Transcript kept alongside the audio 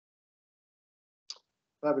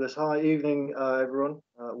Fabulous. Hi, evening, everyone.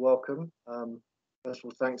 Welcome. First of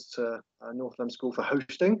all, thanks to Northland School for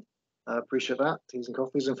hosting. Appreciate that. Teas and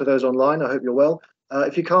coffees. And for those online, I hope you're well.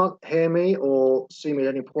 If you can't hear me or see me at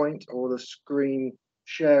any point, or the screen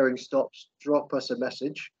sharing stops, drop us a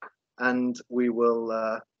message and we will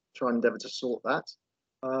try and endeavour to sort that.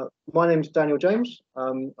 My name is Daniel James.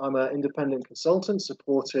 I'm an independent consultant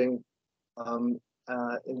supporting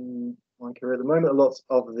in my career at the moment a lot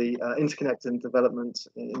of the interconnecting development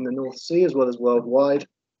in the North Sea as well as worldwide,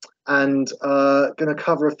 and going to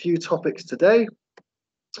cover a few topics today,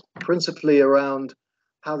 principally around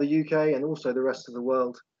how the UK and also the rest of the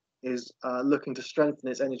world is looking to strengthen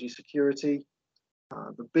its energy security,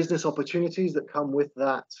 the business opportunities that come with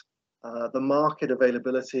that, the market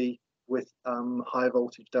availability with high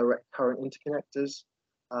voltage direct current interconnectors,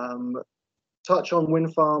 touch on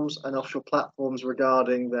wind farms and offshore platforms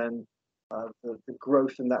regarding then the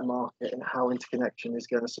growth in that market and how interconnection is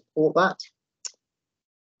going to support that,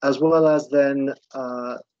 as well as then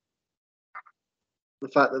the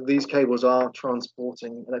fact that these cables are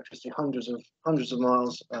transporting electricity hundreds of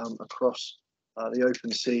miles across the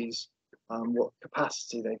open seas, what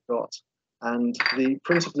capacity they've got, and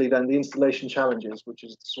principally then the installation challenges, which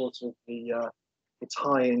is sort of the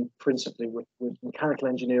tie-in principally with mechanical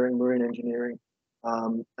engineering, marine engineering,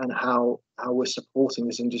 and how we're supporting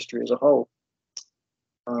this industry as a whole.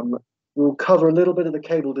 We'll cover a little bit of the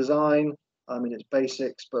cable design in its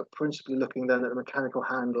basics, but principally looking then at the mechanical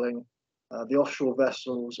handling, the offshore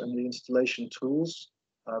vessels and the installation tools,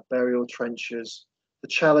 burial trenches, the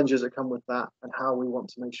challenges that come with that, and how we want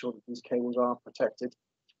to make sure that these cables are protected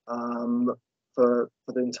for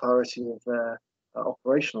the entirety of their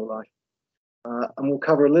operational life. And we'll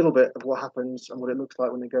cover a little bit of what happens and what it looks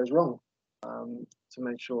like when it goes wrong, to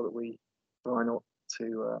make sure that we try not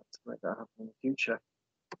to make that happen in the future.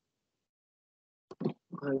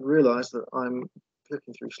 I realise that I'm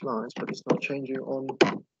clicking through slides, but it's not changing on.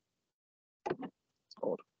 It's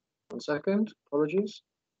odd. 1 second. Apologies.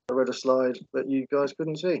 I read a slide that you guys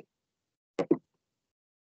couldn't see.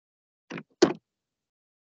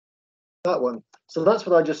 That one. So that's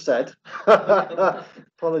what I just said.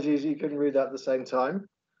 Apologies, you couldn't read that at the same time.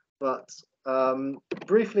 But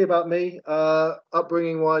briefly about me,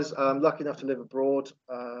 upbringing wise, I'm lucky enough to live abroad,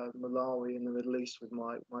 Malawi in the Middle East with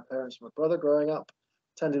my parents and my brother growing up.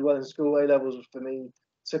 Attended well in school. A levels was for me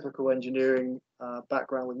typical engineering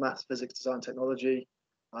background with maths, physics, design, technology.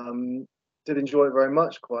 Did enjoy it very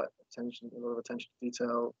much. A lot of attention to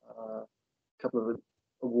detail. A couple of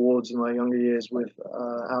awards in my younger years with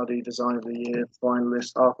Audi Design of the Year,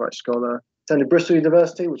 finalist, Arkwright Scholar. Attended Bristol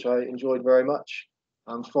University, which I enjoyed very much.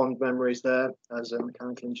 Fond memories there as a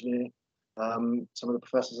mechanical engineer. Some of the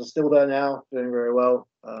professors are still there now, doing very well.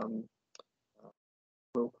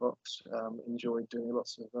 Wilcox enjoyed doing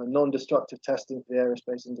lots of non-destructive testing for the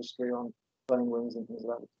aerospace industry on running wings and things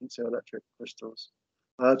like that with piezoelectric crystals.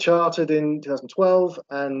 Chartered in 2012,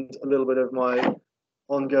 and a little bit of my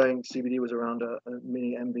ongoing CBD was around a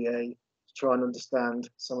mini MBA to try and understand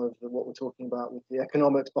some of what we're talking about with the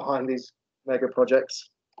economics behind these mega projects.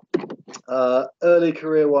 Early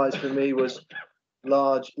career-wise for me was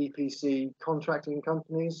large EPC contracting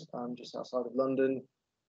companies just outside of London,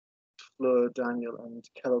 Fleur, Daniel and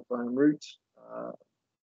Kellogg Brown Root.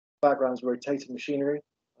 Backgrounds rotating machinery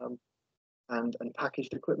and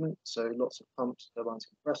packaged equipment, so lots of pumps, turbines,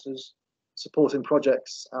 compressors, supporting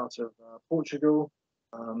projects out of Portugal,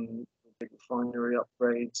 big refinery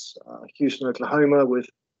upgrades, Houston, Oklahoma with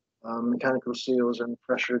mechanical seals and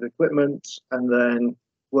pressure equipment, and then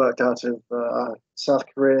worked out of South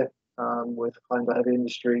Korea with Hyundai Heavy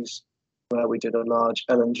Industries, where we did a large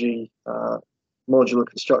LNG modular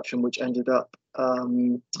construction, which ended up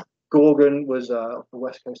Gorgon was off the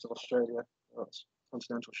west coast of Australia,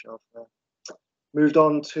 continental shelf there. Moved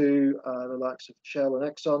on to the likes of Shell and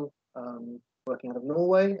Exxon, working out of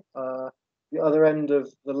Norway. The other end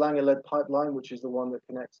of the Lange-led pipeline, which is the one that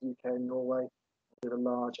connects UK and Norway, did a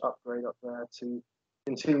large upgrade up there to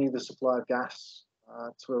continue the supply of gas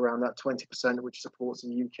to around that 20%, which supports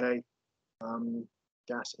the UK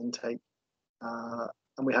gas intake.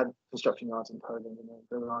 And we had construction yards in Poland and then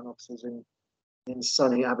building offices in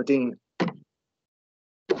sunny Aberdeen.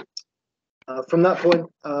 From that point,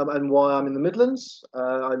 and why I'm in the Midlands,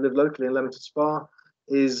 I live locally in Leamington Spa,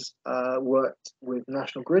 is worked with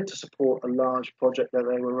National Grid to support a large project that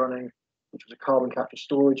they were running, which was a carbon capture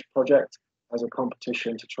storage project as a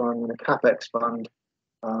competition to try and win a CapEx fund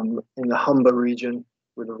in the Humber region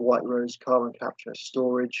with a White Rose carbon capture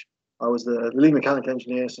storage. I was the lead mechanical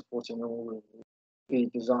engineer supporting all the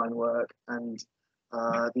design work and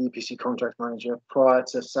the EPC contract manager prior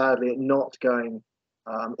to sadly it not going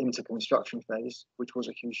into construction phase, which was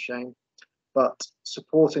a huge shame. But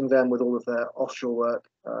supporting them with all of their offshore work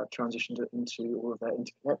transitioned it into all of their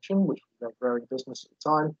interconnection, which was their growing business at the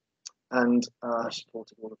time, and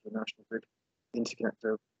supported all of the national grid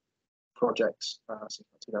interconnector projects since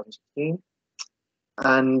 2016.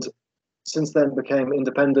 And since then became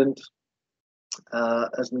independent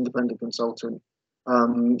as an independent consultant,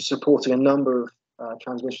 supporting a number of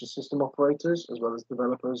transmission system operators as well as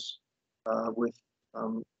developers with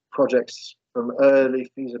projects from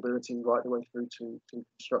early feasibility right the way through to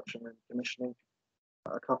construction and commissioning.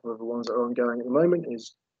 A couple of the ones that are ongoing at the moment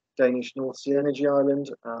is Danish North Sea Energy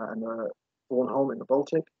Island and Bornholm in the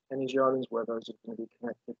Baltic Energy Islands, where those are going to be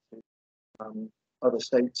connected to other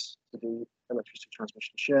states to do electricity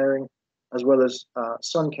transmission sharing, as well as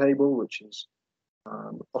Sun Cable, which is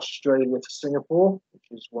Australia to Singapore, which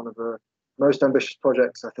is one of the most ambitious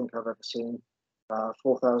projects I think I've ever seen,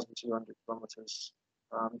 4,200 kilometers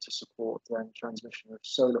to support then transmission of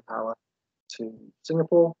solar power to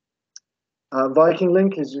Singapore. Viking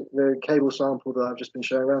Link is the cable sample that I've just been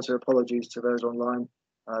showing around, so apologies to those online.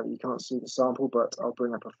 You can't see the sample, but I'll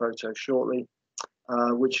bring up a photo shortly,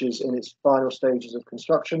 which is in its final stages of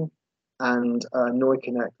construction, and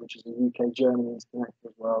Interconnection, which is the UK-Germany interconnector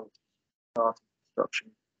as well, starting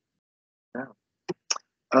construction now.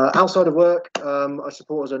 Outside of work, I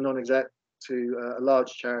support as a non-exec to a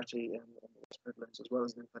large charity in the West Midlands, as well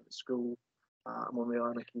as an independent school. I'm on the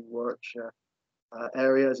IMechE Warwickshire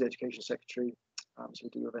area as the education secretary, so we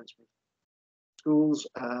do events with schools,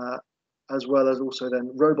 as well as also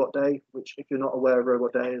then Robot Day, which, if you're not aware of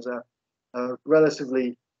Robot Day, is a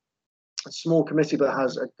relatively small committee but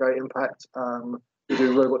has a great impact. We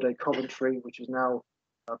do Robot Day Coventry, which is now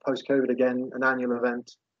post-COVID again an annual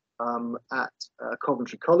event at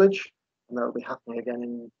Coventry College, and that will be happening again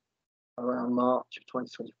in around March of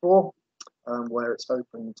 2024, where it's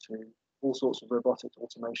open to all sorts of robotics,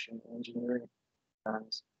 automation, engineering,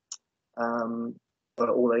 and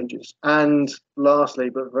all ages. And lastly,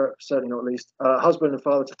 but certainly not least, husband and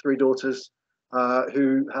father to 3 daughters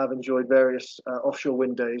who have enjoyed various offshore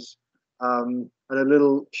wind days. And a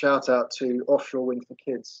little shout out to Offshore Wind for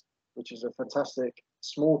Kids, which is a fantastic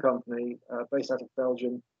small company based out of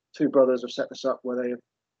Belgium. 2 brothers have set this up where they have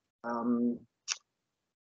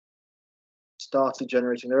started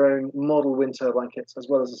generating their own model wind turbine kits, as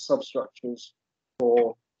well as the substructures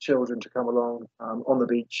for children to come along on the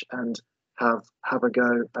beach and have a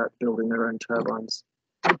go at building their own turbines.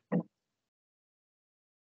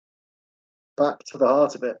 Back to the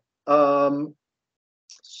heart of it.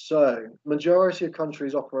 So, majority of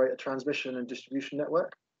countries operate a transmission and distribution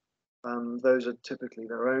network. Those are typically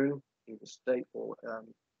their own, either state or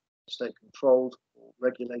state controlled or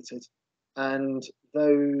regulated, and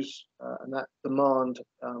those and that demand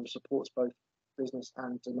supports both business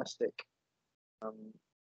and domestic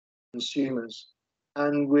consumers,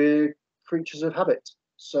 and we're creatures of habit.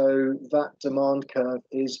 So that demand curve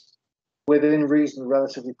is within reason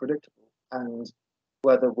relatively predictable, and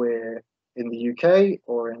whether we're in the UK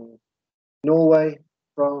or in Norway,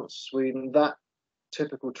 France, Sweden, that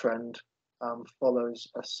typical trend follows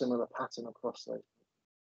a similar pattern across those.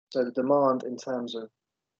 So the demand in terms of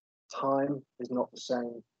time is not the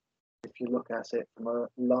same if you look at it from a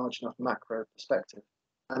large enough macro perspective.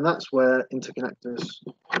 And that's where interconnectors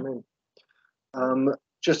come in.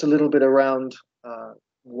 Just a little bit around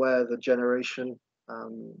where the generation,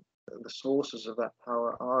 the sources of that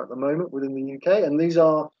power are at the moment within the UK. And these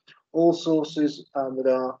are all sources that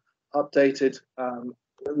are updated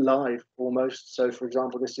live almost. So for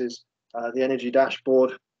example, this is the energy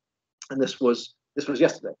dashboard, and this was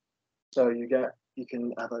yesterday. So you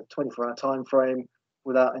can have a 24-hour time frame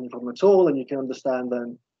without any problem at all, and you can understand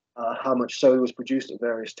then how much solar was produced at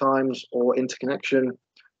various times or interconnection,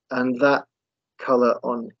 and that color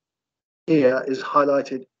on here is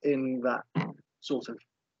highlighted in that sort of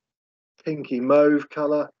pinky mauve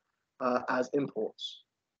color as imports,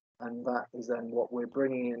 and that is then what we're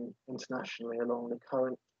bringing in internationally along the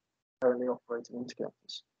currently operating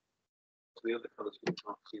interconnectors. So the other colours we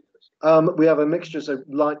can't see this. We have a mixture, so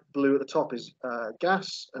light blue at the top is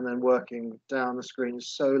gas, and then working down the screen is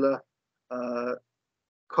solar,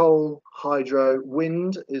 coal, hydro.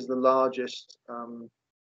 Wind is the largest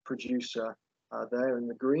producer there in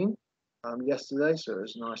the green yesterday, so it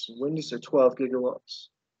was nice and windy, so 12 gigawatts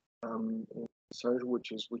in total,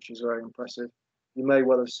 which is very impressive. You may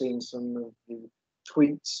well have seen some of the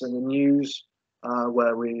tweets and the news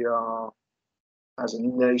where we are, as a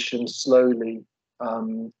nation, slowly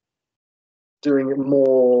doing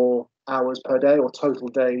more hours per day or total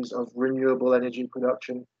days of renewable energy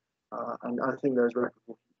production, and I think those records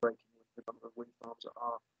will keep breaking with the number of wind farms that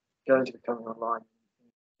are going to be coming online in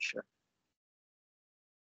the future.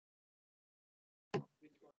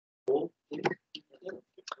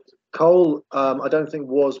 Coal, I don't think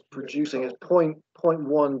was producing. It's 0.1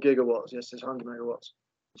 gigawatts. Yes, it's 100 megawatts.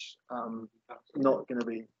 Which, not going to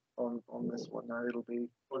be on this one. No, it'll be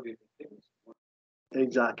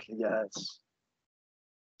exactly. Yeah, it's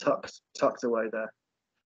tucked away there.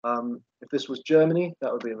 If this was Germany,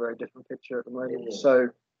 that would be a very different picture at the moment. Yeah. So,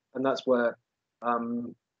 and that's where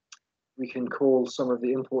we can call some of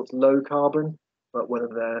the imports low carbon, but whether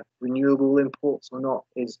they're renewable imports or not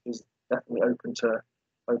is definitely open to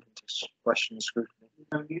question and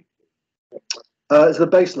scrutiny. It's the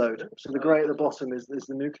base load. So the grey at the bottom is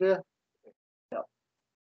the nuclear. Yeah.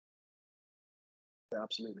 Yeah,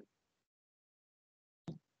 absolutely.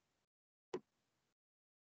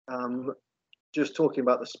 Just talking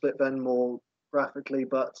about the split then more graphically,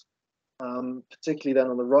 but particularly then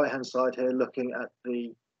on the right-hand side here, looking at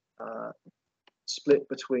the split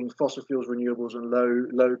between fossil fuels, renewables, and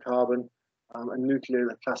low carbon, and nuclear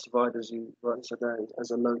classified, as you rightly said there,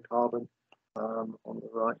 as a low carbon on the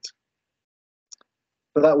right.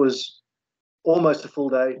 But that was almost a full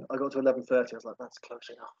day. I got to 11:30. I was like, that's close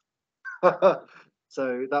enough.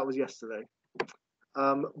 So that was yesterday.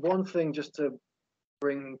 One thing just to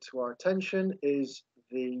bring to our attention is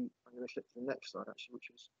I'm going to flip to the next slide actually, which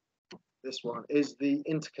is this one, is the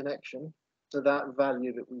interconnection. So that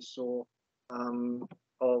value that we saw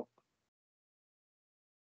of,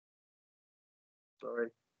 sorry,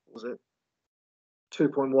 what was it?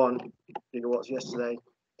 2.1 gigawatts yesterday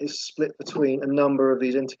is split between a number of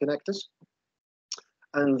these interconnectors.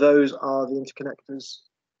 And those are the interconnectors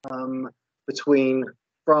between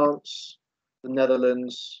France, the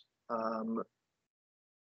Netherlands,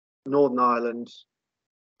 Northern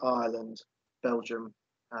Ireland, Belgium,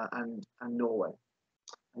 and Norway.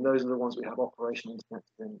 And those are the ones we have operational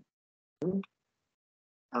interconnected in,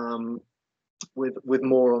 with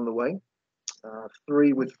more on the way.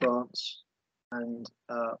 3 with France, and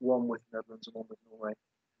 1 with Netherlands, and 1 with Norway,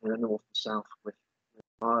 and the north and south with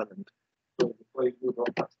Ireland.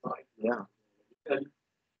 Yeah.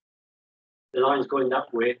 The line's going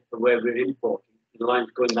that way for where we're importing. The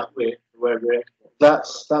line's going that way for where we're exporting.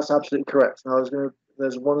 That's absolutely correct. Now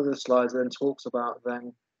there's one of the slides that then talks about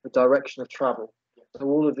then the direction of travel. So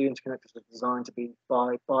all of the interconnectors are designed to be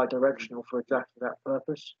bi-directional for exactly that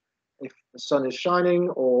purpose. If the sun is shining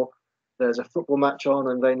or there's a football match on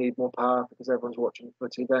and they need more power because everyone's watching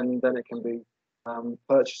footy, then it can be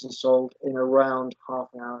purchased and sold in around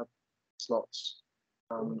half-an-hour slots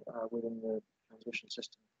within the transmission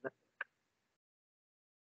system network.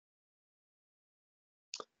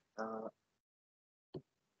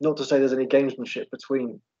 Not to say there's any gamesmanship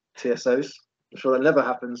between TSOs. I'm sure that never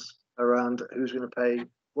happens around who's going to pay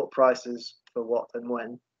what prices for what and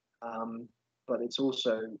when. But it's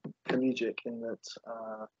also collegiate in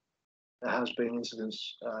that there has been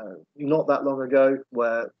incidents not that long ago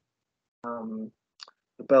where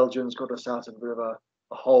the Belgians got us out of a bit of a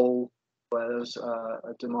hole where there was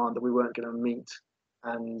a demand that we weren't going to meet,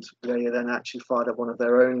 and they then actually fired up one of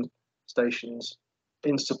their own stations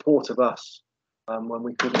in support of us when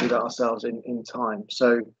we couldn't do that ourselves in time.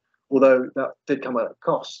 So although that did come at a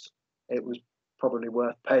cost, it was probably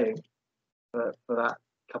worth paying for that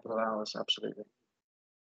couple of hours, absolutely.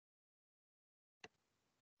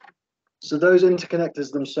 So those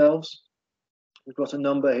interconnectors themselves, we've got a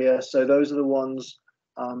number here. So those are the ones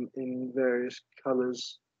in various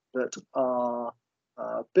colours that are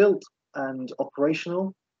built and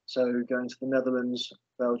operational. So going to the Netherlands,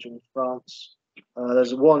 Belgium, France.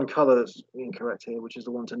 There's one colour that's incorrect here, which is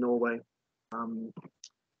the one to Norway on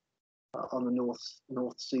the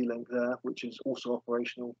North Sea link there, which is also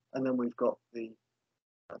operational. And then we've got the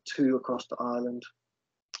 2 across to Ireland.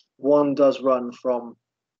 One does run from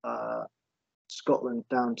Scotland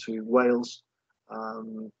down to Wales.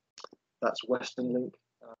 That's Western Link,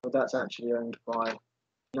 but that's actually owned by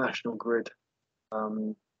National Grid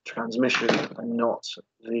Transmission and not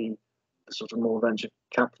the sort of more venture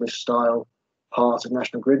capitalist style part of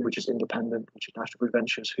National Grid, which is independent, which is National Grid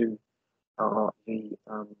Ventures, who are the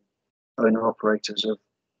owner operators of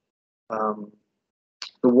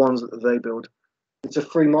the ones that they build. It's a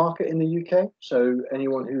free market in the UK, so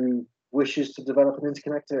anyone who wishes to develop an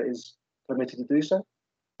interconnector is permitted to do so.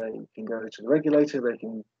 They can go to the regulator, they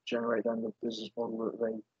can generate then the business model that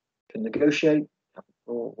they can negotiate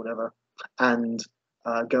or whatever, and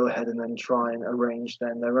go ahead and then try and arrange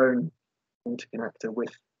then their own interconnector with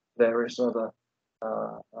various other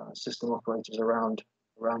system operators around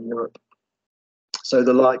Europe. So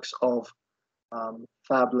the likes of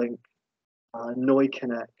FabLink,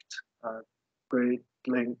 NeuConnect, Grid,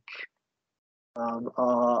 Link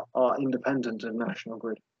are independent of National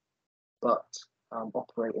Grid, but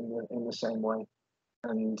operate in the same way.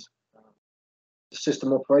 And the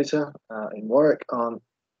system operator in Warwick aren't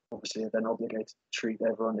obviously then obligated to treat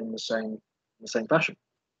everyone in the same fashion.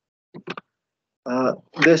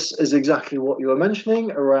 This is exactly what you were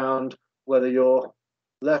mentioning around whether you're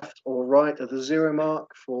left or right of the zero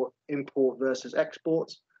mark for import versus export,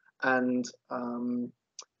 and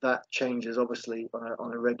that changes obviously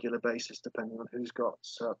on a regular basis depending on who's got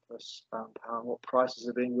surplus power and what prices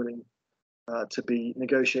are being willing to be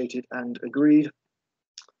negotiated and agreed.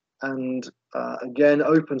 And again,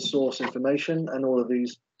 open source information and all of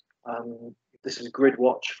these. This is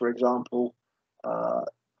GridWatch, for example,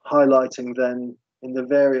 highlighting then in the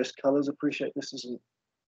various colours. Appreciate this isn't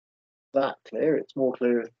that clear. It's more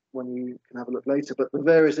clear when you can have a look later. But the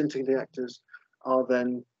various interconnectors are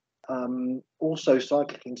then also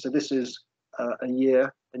cycling. So this is a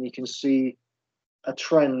year, and you can see a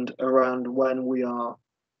trend around when we are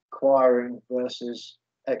acquiring versus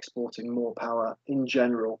exporting more power in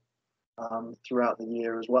general throughout the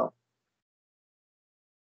year as well.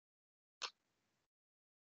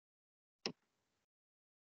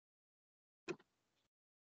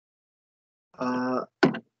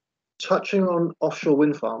 Touching on offshore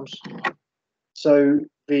wind farms, so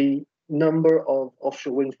the number of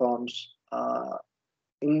offshore wind farms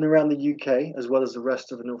in and around the UK as well as the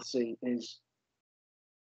rest of the North Sea is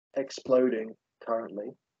exploding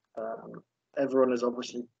currently. Everyone is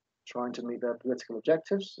obviously trying to meet their political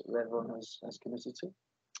objectives that everyone has committed to.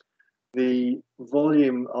 The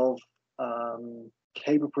volume of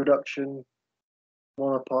cable production,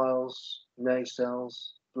 monopiles,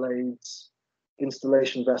 nacelles, blades,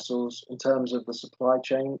 installation vessels in terms of the supply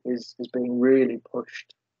chain is being really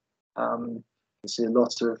pushed. You see a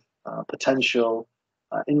lot of potential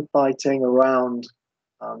infighting around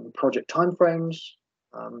project timeframes,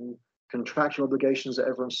 contractual obligations that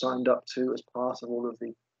everyone signed up to as part of all of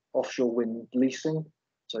the offshore wind leasing.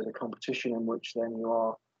 So the competition in which then you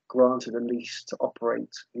are granted a lease to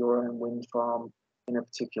operate your own wind farm in a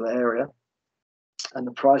particular area, and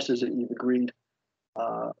the prices that you've agreed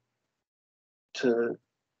to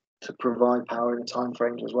provide power in time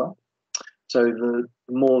frames as well. So the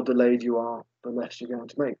more delayed you are, the less you're going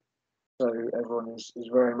to make. So everyone is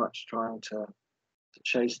very much trying to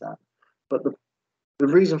chase that. But the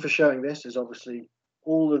reason for showing this is obviously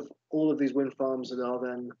all of these wind farms that are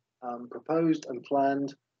then proposed and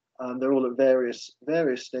planned. They're all at various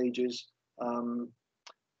stages.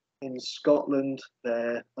 In Scotland,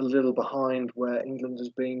 they're a little behind where England has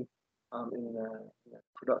been in their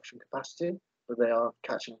production capacity, but they are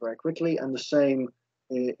catching very quickly, and the same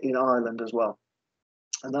in Ireland as well.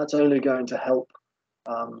 And that's only going to help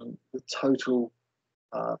the total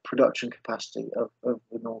production capacity of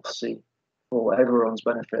the North Sea for everyone's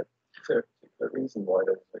benefit. Is there a particular reason why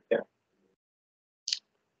there's a gap?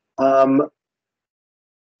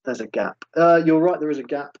 There's a gap. You're right, there is a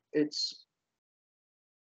gap. It's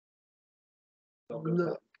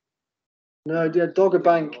no, Dogger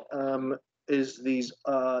Bank is this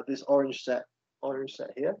orange set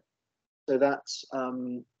here. So that's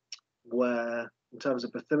where, in terms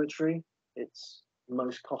of bathymetry, it's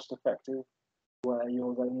most cost effective, where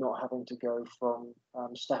you're then not having to go from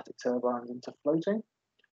static turbines into floating.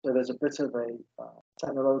 So there's a bit of a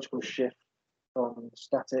technological shift from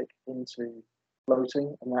static into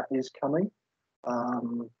floating, and that is coming.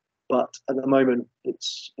 But at the moment,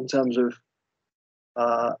 it's in terms of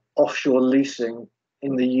offshore leasing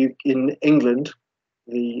in England,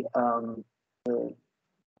 the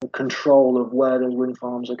control of where those wind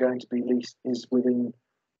farms are going to be leased is within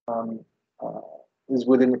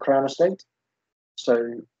the Crown Estate. So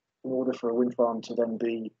in order for a wind farm to then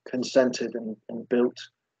be consented and built,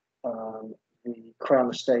 the Crown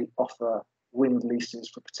Estate offer wind leases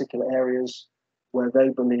for particular areas where they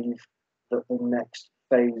believe that the next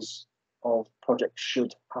phase of projects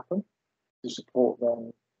should happen to support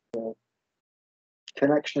them the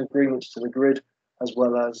connection agreements to the grid, as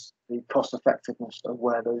well as the cost effectiveness of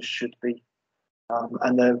where those should be.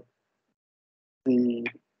 And then the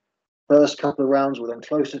first couple of rounds were then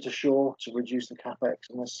closer to shore to reduce the capex,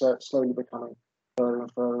 and they're slowly becoming further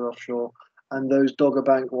and further offshore. And those Dogger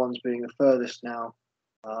Bank ones being the furthest now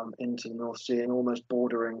into the North Sea and almost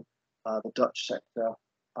bordering the Dutch sector,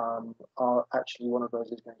 are actually one of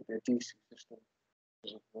those is going to be a DC system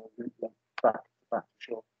back to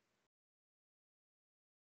shore.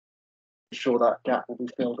 I'm sure that gap will be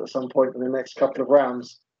filled at some point in the next couple of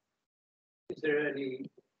rounds. Is there any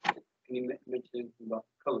mention about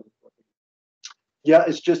colours? Yeah,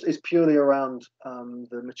 it's purely around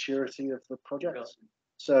the maturity of the project.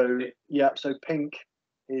 So yeah, so pink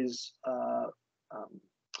is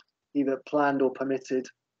either planned or permitted,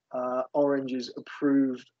 orange is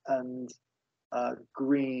approved, and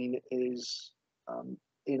green is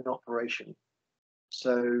in operation.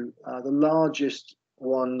 So the largest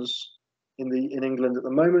ones in England at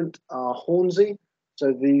the moment are Hornsey.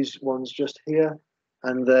 So these ones just here,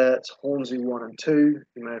 and that's Hornsey 1 and 2.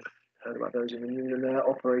 You may have heard about those in the news, and they're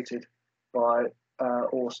operated by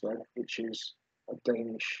Ørsted, which is a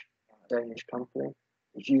Danish company,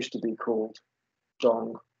 which used to be called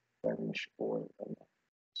Dong Danish Oil.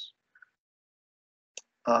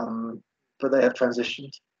 But they have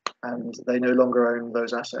transitioned, and they no longer own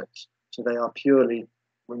those assets. So they are purely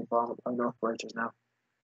wind farm owner operators now.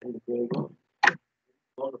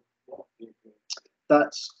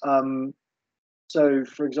 That's so,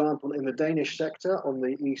 for example, in the Danish sector on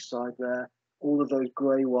the east side there, all of those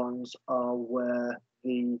grey ones are where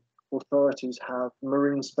the authorities have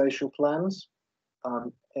marine spatial plans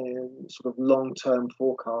in sort of long-term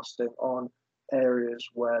forecasting on areas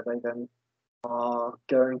where they then are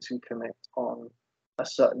going to commit on a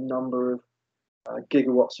certain number of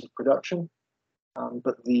gigawatts of production,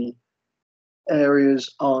 but the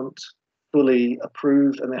areas aren't fully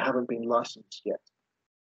approved and they haven't been licensed yet.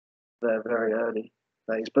 They're very early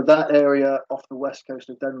phase. But that area off the west coast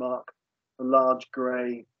of Denmark, the large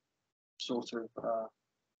grey sort of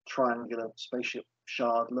triangular spaceship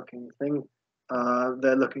shard looking thing,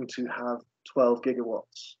 they're looking to have 12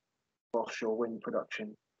 gigawatts of offshore wind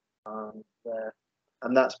production there.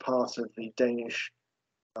 And that's part of the Danish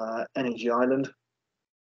energy island.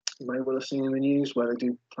 You may well have seen in the news where they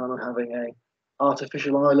do plan on having a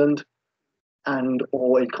artificial island and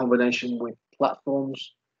or a combination with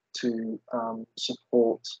platforms to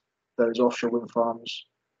support those offshore wind farms,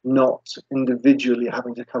 not individually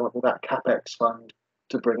having to come up with that capex fund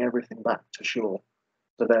to bring everything back to shore.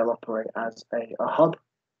 So they'll operate as a hub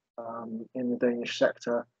in the Danish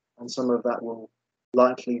sector, and some of that will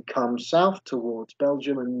likely come south towards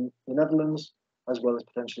Belgium and the Netherlands, as well as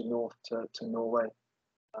potentially north to Norway.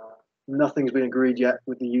 Nothing's been agreed yet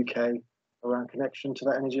with the UK around connection to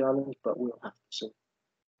that energy island, but we'll have to see.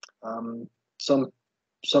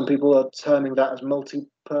 Some people are terming that as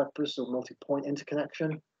multi-purpose or multi-point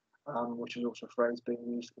interconnection, which is also a phrase being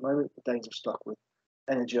used at the moment. The Danes are stuck with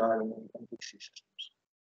energy island and DC systems.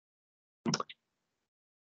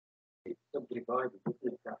 It's subdivided,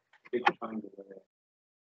 isn't it? That big triangle there.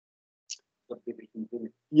 Subdivision, isn't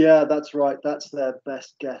it? Yeah, that's right. That's their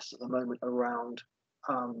best guess at the moment around.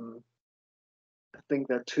 I think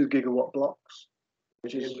they're 2 gigawatt blocks,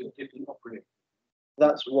 which is different operators.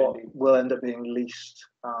 That's what will end up being leased,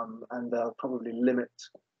 and they'll probably limit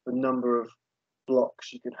the number of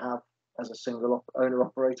blocks you can have as a single owner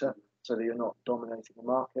operator, so that you're not dominating the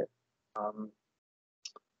market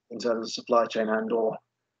in terms of supply chain and or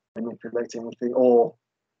manipulating anything, or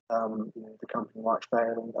the company might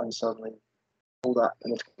fail and suddenly all that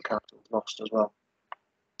political capital is lost as well.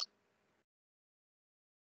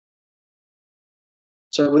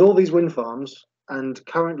 So with all these wind farms, and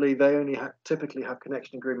currently they only typically have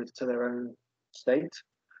connection agreements to their own state,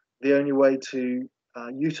 the only way to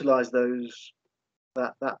utilize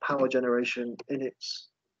that power generation in its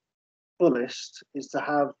fullest is to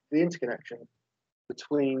have the interconnection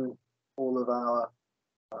between all of our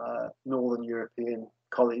Northern European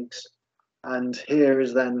colleagues. And here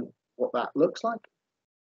is then what that looks like,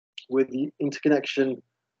 with the interconnection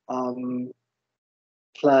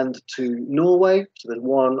planned to Norway. So there's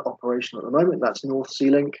one operational at the moment, that's North Sea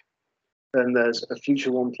Link. Then there's a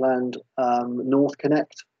future one planned, North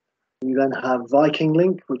Connect. We then have Viking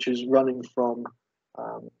Link, which is running from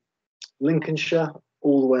Lincolnshire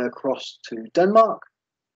all the way across to Denmark,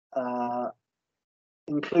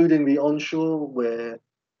 including the onshore. We're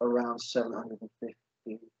around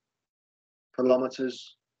 750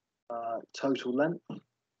 kilometers total length.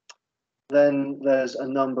 Then there's a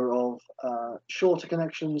number of shorter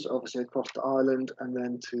connections, obviously across to Ireland, and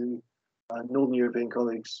then to Northern European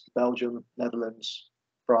colleagues, Belgium, Netherlands,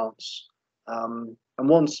 France, and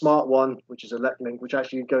one smart one, which is ElecLink, which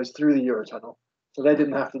actually goes through the Eurotunnel. So they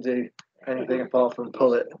didn't have to do anything apart from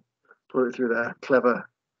pull it through there. Clever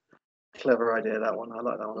idea, that one. I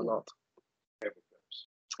like that one a lot.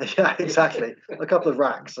 Yeah, exactly. A couple of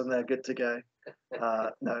racks and they're good to go.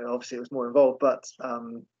 No, obviously it was more involved, but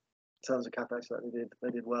in terms of capex, that they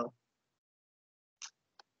did well.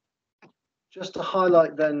 Just to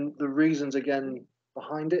highlight then the reasons again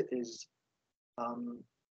behind it is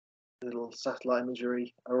little satellite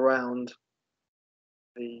imagery around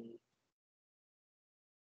the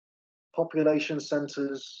population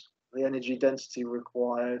centres, the energy density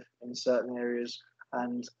required in certain areas,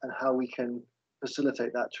 and how we can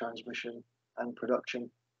facilitate that transmission and production.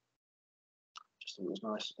 Just thought it was a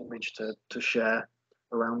nice image to share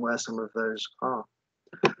around where some of those are.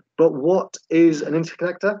 But what is an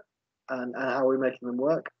interconnector, and how are we making them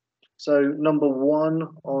work? So number one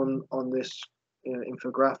on this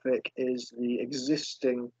infographic is the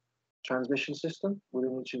existing transmission system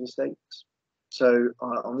within each of the states. So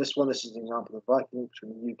on this one, this is an example of Viking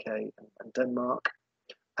between the UK and Denmark.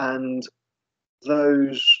 And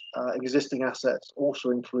those existing assets also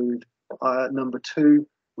include number two,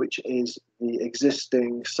 which is the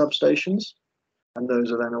existing substations. And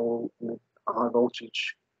those are then all high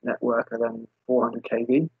voltage network are then 400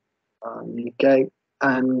 kV UK.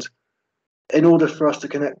 And in order for us to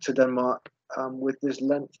connect to Denmark with this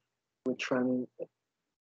length, we're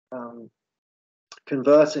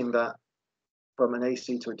converting that from an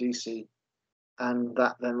AC to a DC, and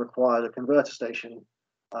that then required a converter station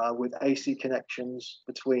with AC connections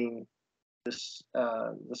between this,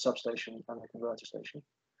 the substation and the converter station.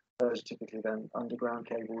 Those are typically then underground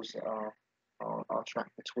cables that are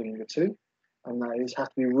tracked between the two, and those have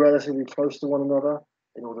to be relatively close to one another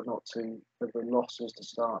in order not for the losses to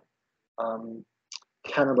start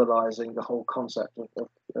cannibalizing the whole concept of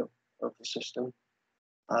the system.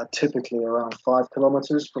 Typically around 5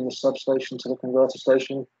 kilometers from the substation to the converter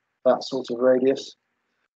station, that sort of radius.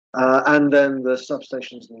 And then the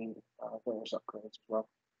substations need various upgrades as well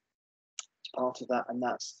as part of that, and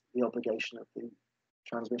that's the obligation of the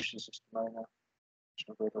transmission system owner,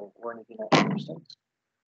 or anything else.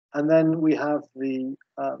 And then we have the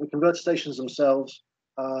converter stations themselves,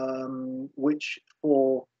 which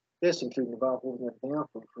for this, including the valve and everything else,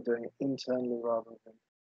 but we're doing it internally rather than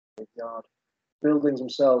the yard. Buildings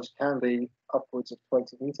themselves can be upwards of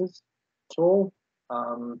 20 meters tall,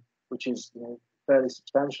 which is fairly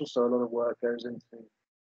substantial. So a lot of work goes into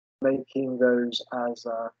making those as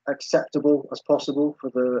acceptable as possible for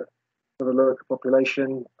the local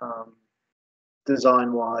population,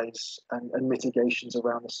 design-wise, and mitigations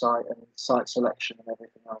around the site and site selection and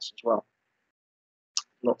everything else as well.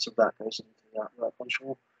 Lots of that goes into that work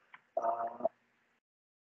onshore.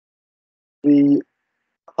 The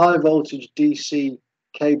high voltage DC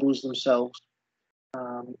cables themselves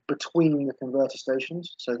between the converter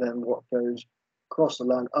stations. So then what goes across the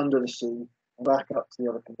land under the sea and back up to the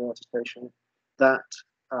other converter station, that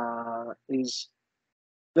is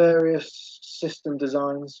various system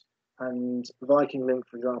designs. And Viking Link,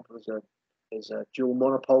 for example, is a dual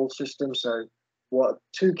monopole system. So what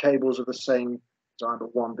two cables are the same design,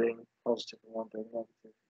 but one being positive and one being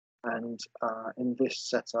negative. And in this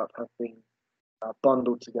setup have been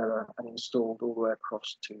bundled together and installed all the way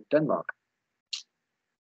across to Denmark.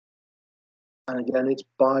 And again, it's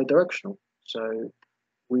bi-directional. So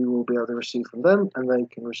we will be able to receive from them and they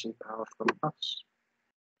can receive power from us.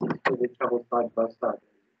 So they travel side by side,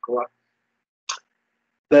 correct?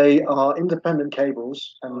 They are independent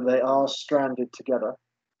cables and they are stranded together,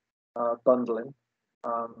 bundling.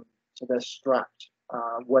 So they're strapped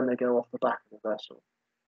when they go off the back of the vessel.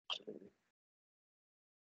 Absolutely.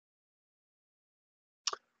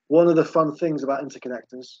 One of the fun things about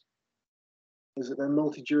interconnectors is that they're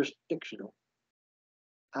multi-jurisdictional.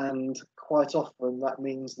 And quite often that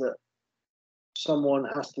means that someone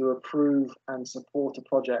has to approve and support a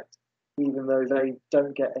project even though they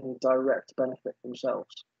don't get any direct benefit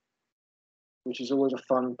themselves, which is always a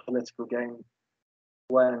fun political game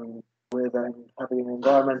when we're then having an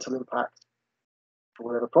environmental impact for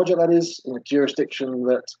whatever project that is in a jurisdiction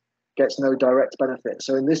that gets no direct benefit.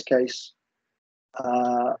 So in this case,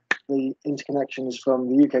 the interconnection is from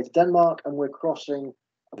the UK to Denmark, and we're crossing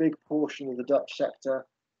a big portion of the Dutch sector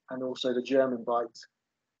and also the German bight.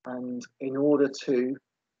 And in order to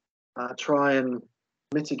try and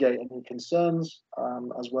mitigate any concerns,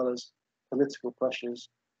 as well as political pressures,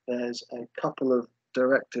 there's a couple of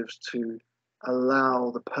directives to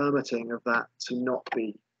allow the permitting of that to not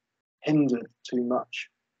be hindered too much.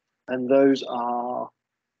 And those are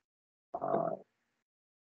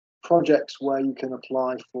projects where you can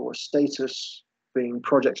apply for a status being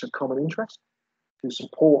projects of common interest to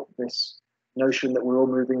support this notion that we're all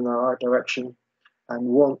moving in the right direction. And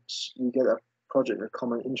once you get a project of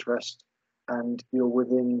common interest and you're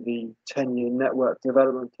within the 10-year network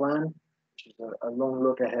development plan, which is a long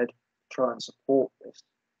look ahead to try and support this,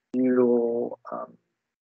 your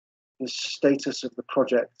the status of the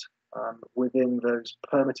project within those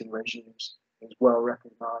permitting regimes is well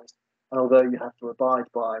recognised. And although you have to abide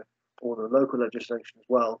by all the local legislation as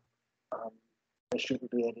well, there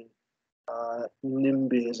shouldn't be any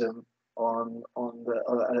NIMBYism on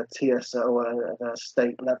a TSO or at a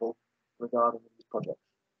state level regarding these projects.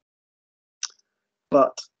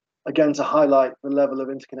 But again, to highlight the level of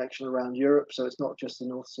interconnection around Europe, so it's not just the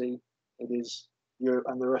North Sea, it is Europe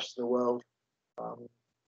and the rest of the world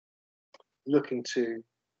looking to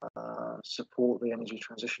support the energy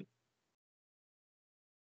transition.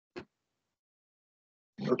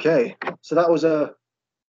 Okay, so that was a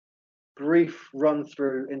brief run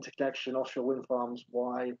through interconnection, offshore wind farms,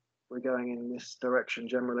 why we're going in this direction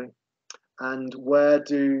generally, and where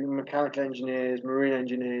do mechanical engineers, marine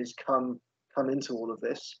engineers come into all of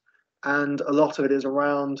this. And a lot of it is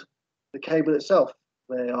around the cable itself.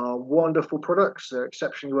 They are wonderful products, they're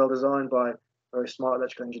exceptionally well designed by very smart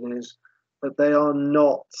electrical engineers, but they are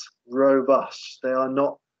not robust. They are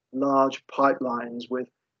not large pipelines with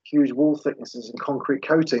huge wall thicknesses and concrete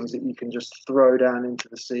coatings that you can just throw down into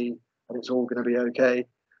the sea and it's all going to be okay.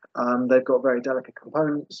 They've got very delicate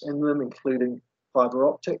components in them, including fiber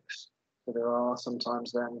optics. So there are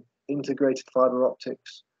sometimes then integrated fiber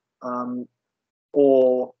optics,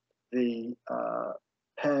 or the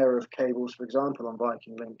pair of cables, for example, on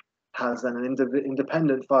Viking Link has then an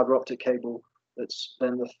independent fiber optic cable that's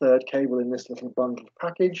then the third cable in this little bundled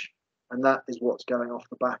package, and that is what's going off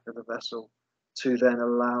the back of the vessel to then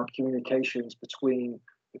allow communications between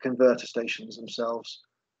the converter stations themselves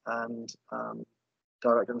and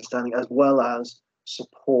direct understanding, as well as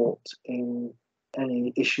support in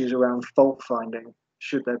any issues around fault finding.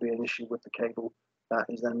 Should there be an issue with the cable, that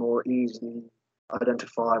is then more easily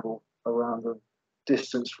identifiable around the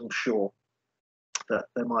distance from shore that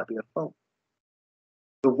there might be a fault.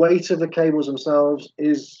 The weight of the cables themselves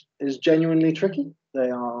is genuinely tricky. They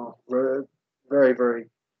are very, very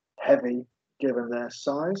heavy given their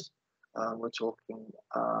size. We're talking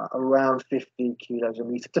around 50 kilos a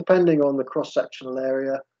meter, depending on the cross-sectional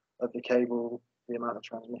area of the cable, the amount of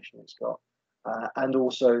transmission it's got, and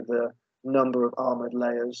also the number of armoured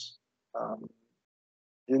layers.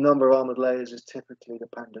 The number of armoured layers is typically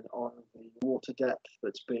dependent on the water depth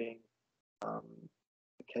that's being,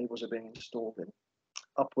 the cables are being installed in.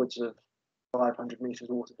 Upwards of 500 meters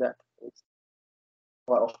water depth. It's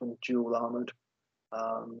quite often dual armoured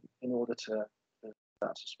in order to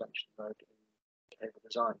that suspension mode in cable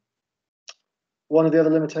design. One of the other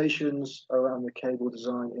limitations around the cable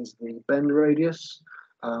design is the bend radius.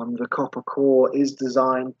 The copper core is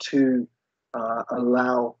designed to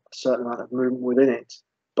allow a certain amount of movement within it,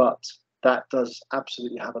 but that does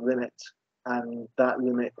absolutely have a limit, and that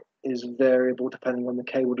limit is variable depending on the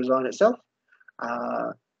cable design itself.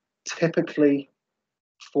 Typically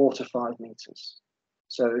 4 to 5 meters.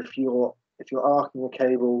 So if you're arcing a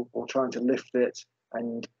cable or trying to lift it,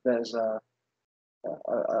 and there's a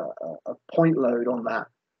point load on that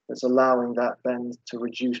that's allowing that bend to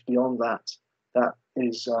reduce beyond that, that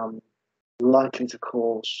is likely to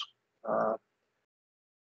cause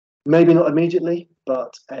maybe not immediately,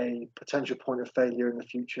 but a potential point of failure in the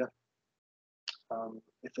future.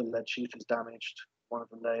 If the lead sheath is damaged, one of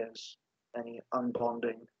the layers, any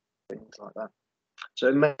unbonding, things like that. So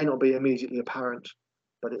it may not be immediately apparent,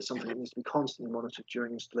 but it's something that needs to be constantly monitored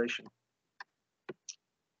during installation.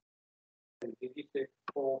 Did you say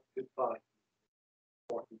 4 to 5?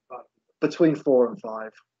 4 to 5. Between 4 and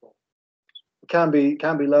 5. It can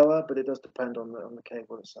be lower, but it does depend on the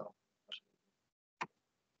cable itself.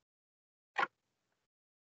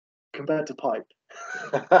 Compared to pipe,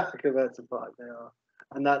 compared to pipe, they are,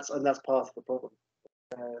 and that's part of the problem.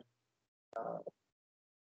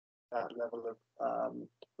 That level of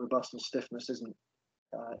robustness, stiffness isn't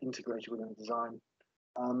integrated within the design.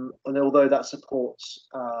 And although that supports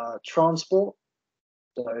transport,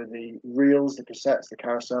 so the reels, the cassettes, the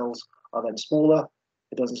carousels are then smaller,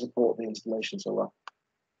 it doesn't support the installation so well.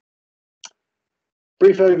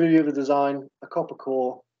 Brief overview of the design: a copper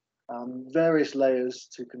core, various layers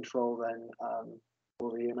to control then all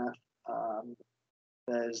the EMF.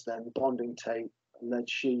 There's then bonding tape, lead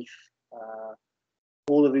sheath.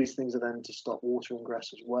 All of these things are then to stop water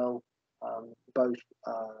ingress as well, both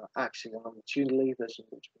acting longitudinally. There's some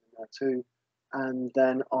bitumen in there too. And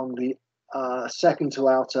then on the second to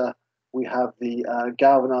outer, we have the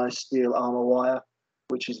galvanized steel armor wire,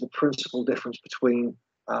 which is the principal difference between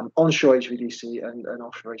onshore HVDC and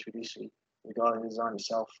offshore HVDC regarding the design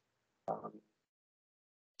itself.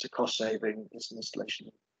 It's a cost saving, it's an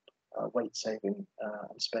installation, weight saving,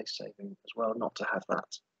 and space saving as well, not to have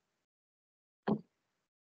that.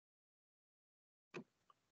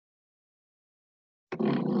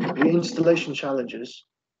 The installation challenges,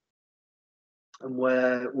 and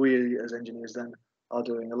where we as engineers then are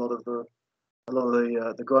doing a lot of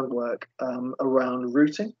the grunt work around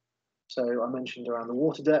routing. So I mentioned around the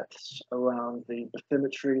water depths, around the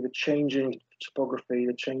bathymetry, the changing topography,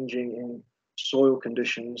 the changing in soil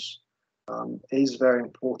conditions is very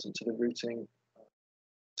important to the routing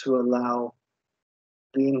to allow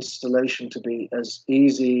the installation to be as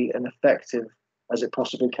easy and effective as it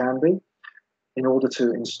possibly can be in order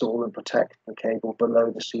to install and protect the cable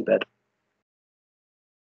below the seabed.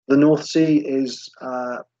 The North Sea is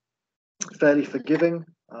fairly forgiving.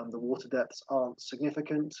 The water depths aren't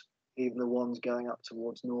significant, even the ones going up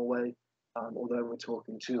towards Norway, although we're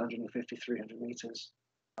talking 250, 300 meters,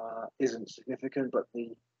 isn't significant, but the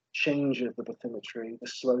change of the bathymetry, the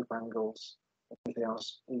slope angles, everything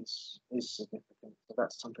else is significant. So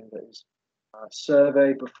that's something that is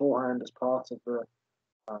surveyed beforehand as part of the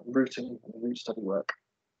routing and the route study work.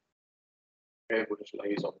 Cable just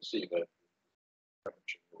lays on the seabed.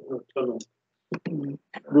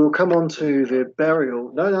 We'll come on to the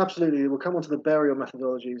burial. No, absolutely. We'll come on to the burial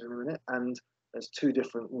methodologies in a minute. And there's two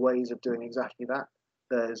different ways of doing exactly that.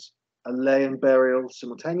 There's a lay and burial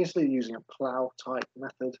simultaneously using a plough type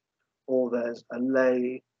method, or there's a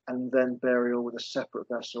lay and then burial with a separate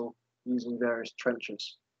vessel using various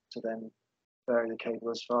trenches to then bury the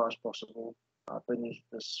cable as far as possible beneath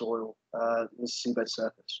the soil, the seabed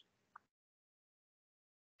surface.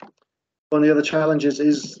 One of the other challenges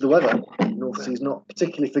is the weather. The North Sea is not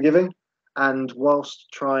particularly forgiving, and whilst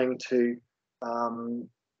trying to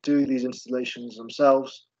do these installations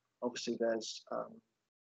themselves, obviously there's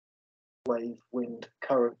wave, wind,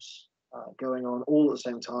 currents going on all at the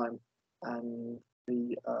same time, and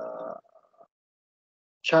the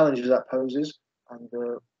challenges that poses and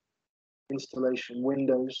the installation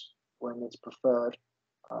windows when it's preferred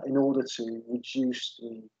in order to reduce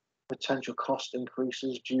the potential cost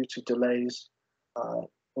increases due to delays. The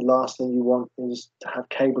last thing you want is to have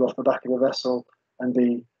cable off the back of a vessel and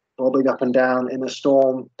be bobbing up and down in a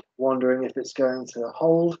storm, wondering if it's going to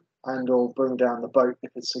hold and or bring down the boat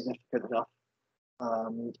if it's significant enough.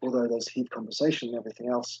 Although there's heat compensation and everything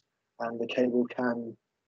else, and the cable can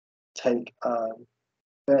take a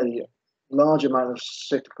fairly large amount of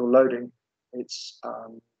cyclical loading, it's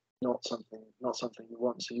not something you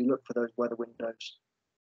want. So you look for those weather windows.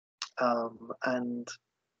 And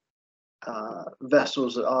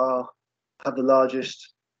vessels that have the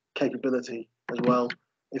largest capability as well.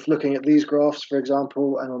 If looking at these graphs, for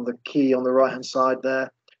example, and on the key on the right-hand side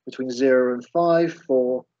there, between 0 and 5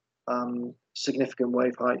 for significant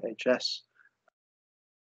wave height, HS.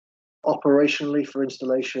 Operationally for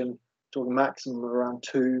installation, talking maximum of around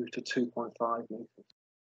 2 to 2.5 meters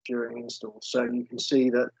during install. So you can see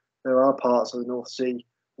that there are parts of the North Sea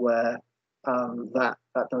where that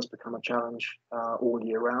does become a challenge all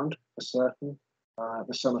year round for certain.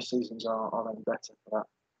 The summer seasons are then better for that.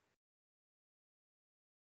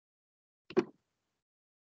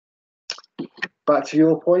 Back to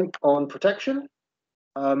your point on protection.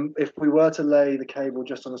 If we were to lay the cable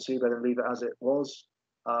just on the seabed and leave it as it was,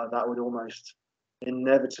 that would almost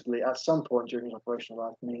inevitably, at some point during its operational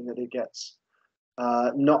life, mean that it gets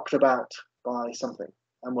knocked about by something,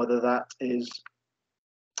 and whether that is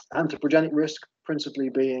anthropogenic risk, principally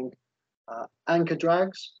being anchor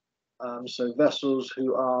drags, so vessels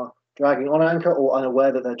who are dragging on anchor or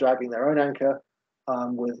unaware that they're dragging their own anchor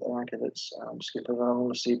with an anchor that's skipping along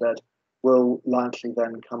the seabed, will likely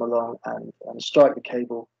then come along and strike the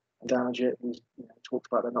cable and damage it. We talked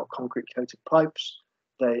about they're not concrete coated pipes.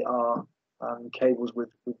 They are cables with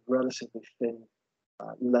relatively thin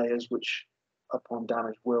layers, which upon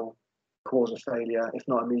damage will cause a failure, if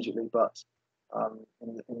not immediately, but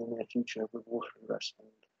in the near future with water ingress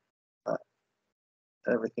and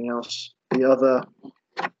everything else. The other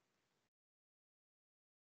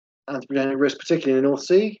anthropogenic risk, particularly in the North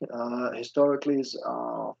Sea, historically is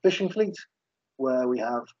our fishing fleet, where we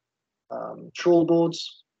have trawl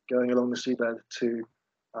boards going along the seabed to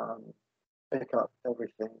pick up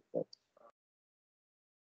everything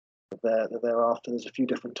that they're after. There's a few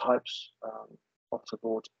different types. Otter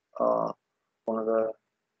boards are one of the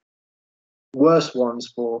worst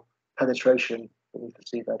ones for penetration beneath the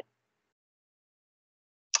seabed.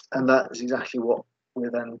 And that is exactly what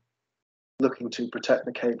we're then looking to protect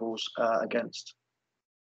the cables against.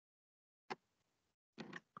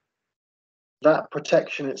 That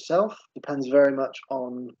protection itself depends very much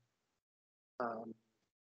on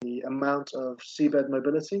the amount of seabed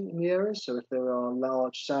mobility in the area. So if there are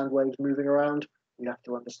large sand waves moving around, we have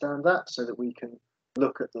to understand that so that we can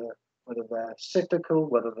look at whether they're cyclical,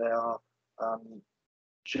 whether they are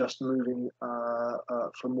just moving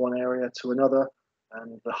from one area to another,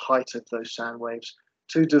 and the height of those sand waves,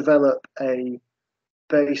 to develop a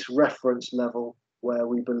base reference level where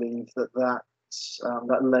we believe that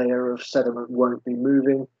that layer of sediment won't be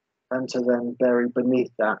moving, and to then bury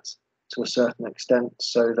beneath that to a certain extent,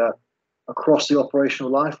 so that across the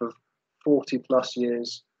operational life of 40 plus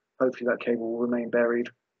years, hopefully that cable will remain buried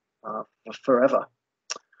forever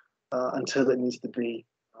until it needs to be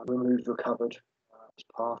removed, recovered as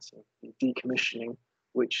part of the decommissioning,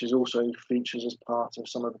 which is also features as part of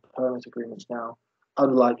some of the permit agreements now,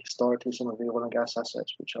 unlike historically some of the oil and gas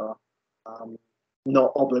assets, which are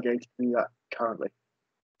not obligated to do that currently.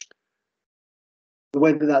 The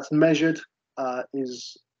way that that's measured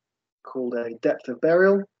is called a depth of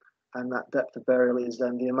burial, and that depth of burial is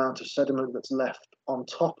then the amount of sediment that's left on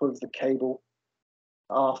top of the cable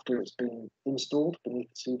after it's been installed beneath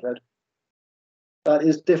the seabed. That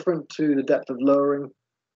is different to the depth of lowering,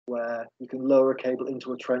 where you can lower a cable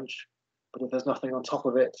into a trench, but if there's nothing on top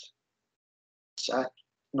of it, it's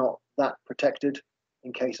not that protected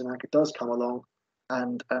in case an anchor does come along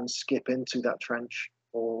and skip into that trench,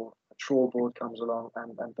 or a trawl board comes along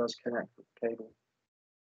and does connect with the cable.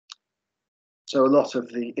 So a lot of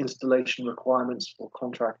the installation requirements for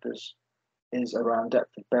contractors is around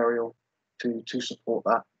depth of burial to support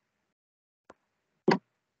that.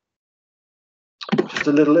 Just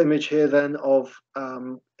a little image here then of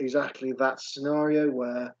exactly that scenario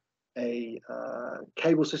where a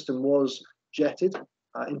cable system was jetted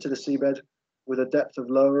into the seabed with a depth of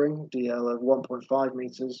lowering, DL of 1.5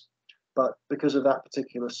 meters. But because of that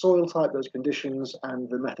particular soil type, those conditions, and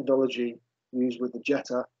the methodology used with the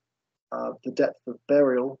jetter, the depth of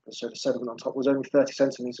burial, so the sediment on top, was only 30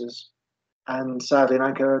 centimeters. And sadly, an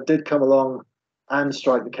anchor did come along and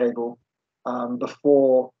strike the cable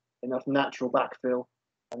before enough natural backfill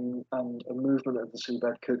and a movement of the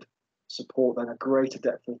seabed could support then a greater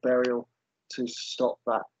depth of burial to stop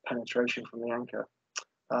that penetration from the anchor.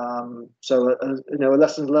 So a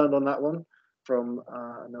lesson learned on that one from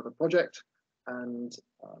another project, and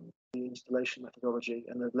the installation methodology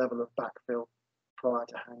and the level of backfill prior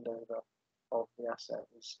to handover of the asset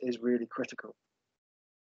is really critical.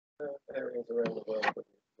 Areas around the world that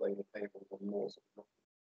lay the cables on more sort of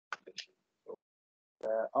conditions.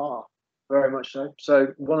 There are, very much so.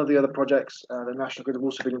 So one of the other projects the National Grid have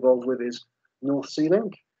also been involved with is North Sea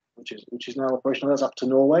Link, which is now operational. That's up to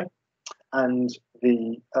Norway, and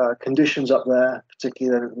the conditions up there,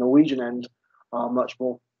 particularly at the Norwegian end, are much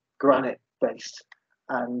more granite based,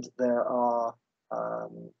 and there are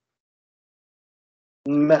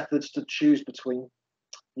methods to choose between.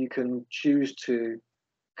 You can choose to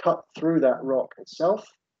cut through that rock itself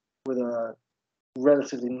with a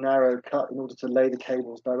relatively narrow cut in order to lay the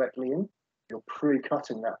cables directly in. You're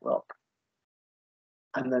pre-cutting that rock,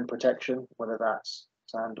 and then protection, whether that's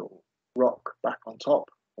sand or rock back on top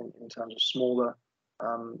in terms of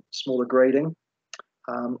smaller grading,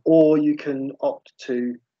 or you can opt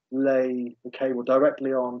to lay the cable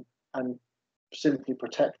directly on and simply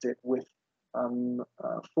protect it with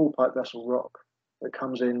full pipe vessel rock that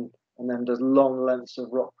comes in and then does long lengths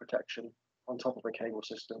of rock protection on top of the cable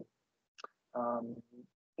system.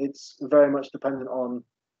 It's very much dependent on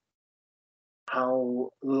how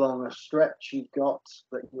long a stretch you've got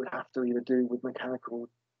that you would have to either do with mechanical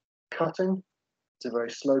cutting. It's a very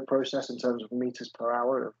slow process in terms of meters per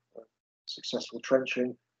hour of successful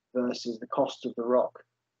trenching versus the cost of the rock,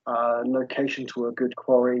 location to a good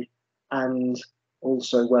quarry, and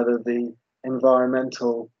also whether the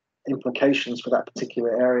environmental implications for that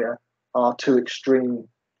particular area are too extreme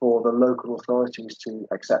for the local authorities to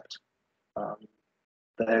accept.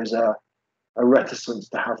 There's a reticence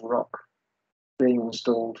to have rock being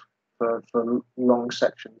installed for long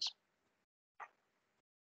sections.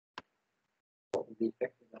 What would be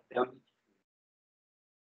affecting that damage?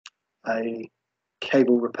 A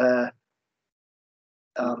cable repair.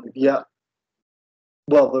 Yeah.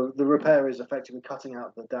 Well, the repair is effectively cutting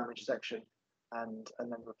out the damaged section and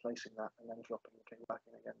then replacing that, and then dropping the cable back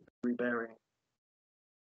in again, reburying.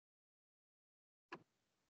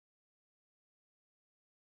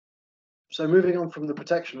 So moving on from the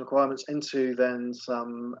protection requirements into then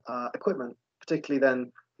some equipment, particularly then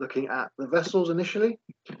looking at the vessels initially,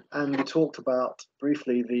 and we talked about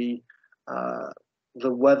briefly the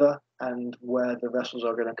weather and where the vessels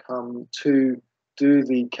are going to come to do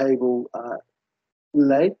the cable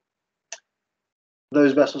lay.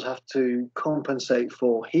 Those vessels have to compensate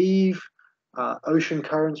for heave, ocean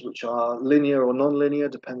currents, which are linear or non-linear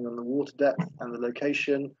depending on the water depth and the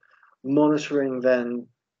location, monitoring then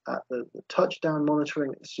at the touchdown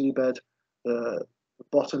monitoring at the seabed, the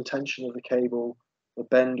bottom tension of the cable, the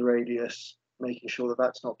bend radius, making sure that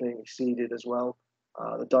that's not being exceeded as well,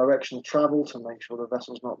 the direction of travel to make sure the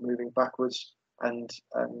vessel's not moving backwards and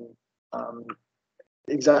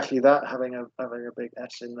exactly that, having a big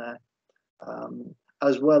S in there,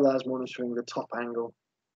 as well as monitoring the top angle,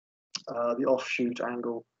 the offshoot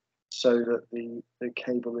angle, so that the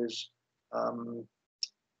cable is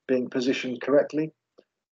being positioned correctly.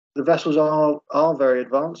 The vessels are very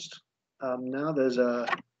advanced. Now there's a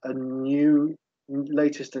new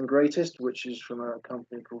latest and greatest, which is from a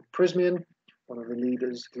company called Prysmian, one of the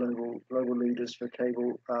leaders, global leaders for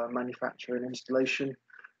cable manufacture and installation.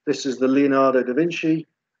 This is the Leonardo da Vinci,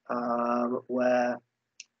 where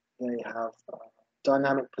they have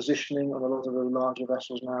dynamic positioning on a lot of the larger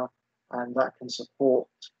vessels now, and that can support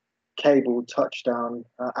cable touchdown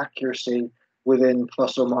accuracy within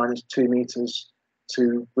plus or minus 2 meters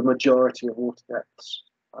to the majority of water depths.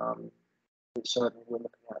 Which certainly we're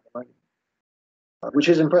looking at the moment, which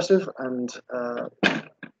is impressive. And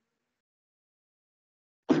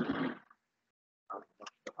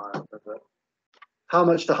how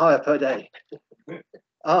much to hire per day? If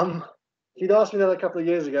you'd asked me that a couple of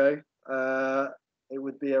years ago, it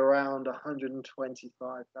would be around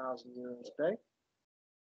 125,000 euros a day.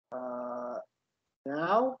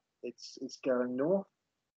 Now it's going north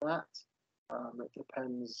of that. It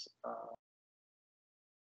depends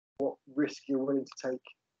what risk you're willing to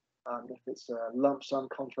take. If it's a lump sum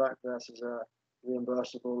contract versus a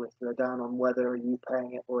reimbursable, if they're down on whether are you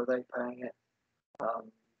paying it or are they paying it,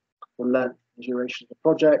 the length and duration of the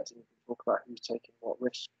project, and you can talk about who's taking what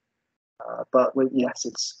risk. But yes,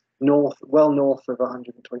 it's well north of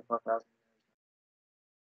 125,000.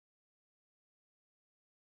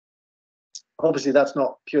 Obviously, that's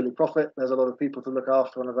not purely profit. There's a lot of people to look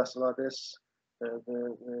after on a vessel like this.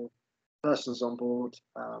 The persons on board,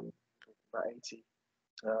 about 80,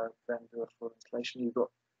 then do a full installation. You've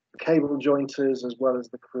got the cable jointers as well as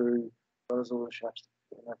the crew, as well as all the chefs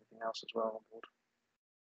and everything else as well on board.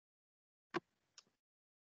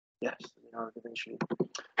 Yes, Leonardo da Vinci.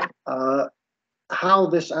 How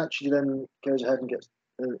this actually then goes ahead and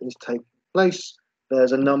is taking place.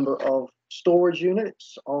 There's a number of storage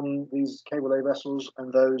units on these cable-lay vessels,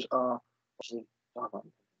 and those are obviously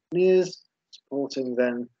engineers supporting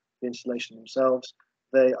then the installation themselves.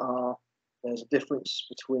 There's a difference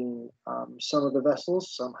between some of the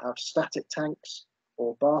vessels. Some have static tanks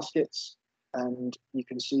or baskets, and you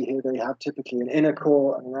can see here they have typically an inner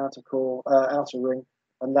core and an outer ring,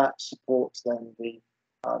 and that supports then the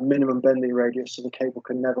minimum bending radius, so the cable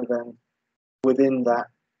can never then, within that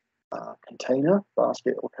container,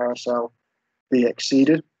 basket or carousel, be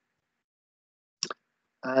exceeded.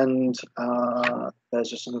 And there's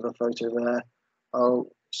just another photo there. I'll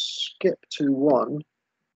skip to one.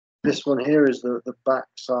 This one here is the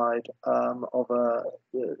backside of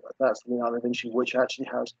that's the Leonardo da Vinci, which actually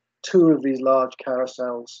has 2 of these large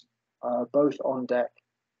carousels, both on deck,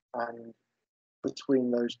 and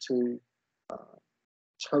between those 2,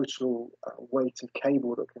 total weight of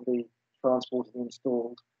cable that can be transported and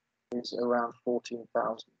installed is around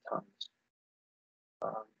 14,000 tons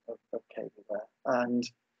of cable there. And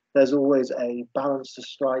there's always a balance to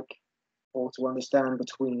strike or to understand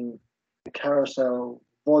between the carousel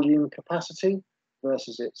volume capacity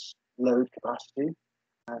versus its load capacity,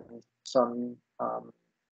 and some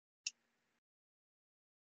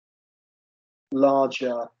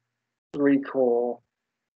larger 3-core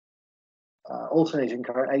alternating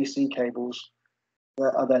current AC cables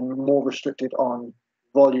that are then more restricted on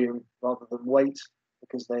volume rather than weight,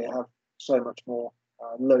 because they have so much more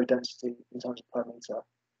low density in terms of per meter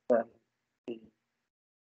than the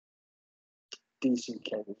DC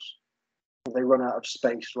cables. They run out of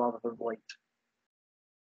space rather than weight,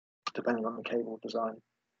 depending on the cable design.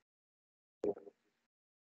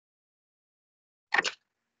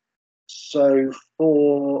 So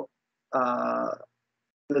for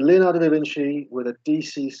the Leonardo da Vinci with a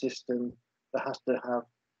DC system that has to have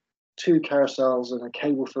 2 carousels and a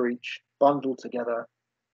cable for each, bundled together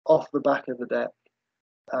off the back of the deck,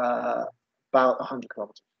 about 100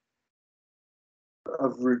 kilometers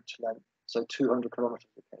of route length, so 200 kilometers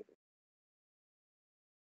of cable.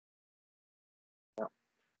 Yeah.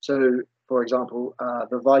 So, for example,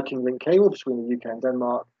 the Viking Link cable between the UK and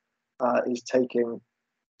Denmark is taking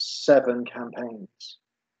 7 campaigns,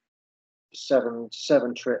 seven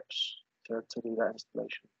trips to do that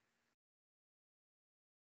installation.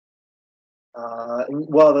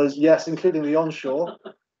 Well, there's, yes, including the onshore.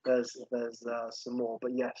 There's some more,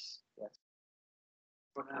 but yes.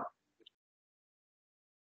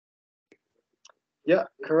 Yeah,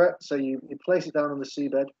 correct. So you place it down on the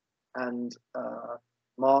seabed and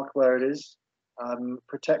mark where it is,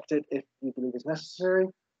 protect it if you believe it's necessary,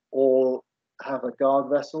 or have a guard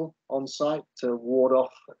vessel on site to ward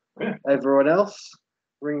off everyone else.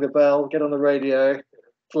 Ring the bell, get on the radio,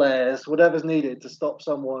 flares, whatever's needed to stop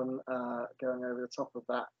someone going over the top of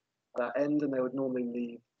that end, and they would normally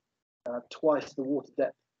leave twice the water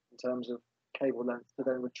depth in terms of cable length to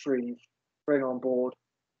then retrieve, bring on board,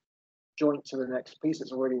 joint to the next piece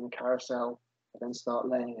that's already in the carousel, and then start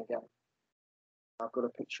laying again. I've got a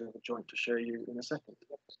picture of the joint to show you in a second.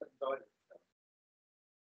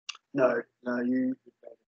 No, you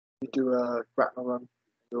do a grapnel run.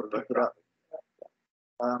 You'll pick it up.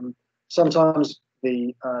 Sometimes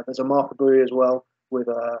there's a marker buoy as well with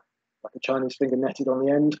like a Chinese finger netted on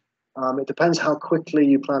the end. It depends how quickly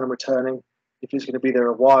you plan on returning. If it's going to be there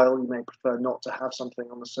a while, you may prefer not to have something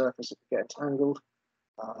on the surface that could get entangled.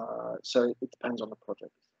 So it depends on the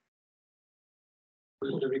project.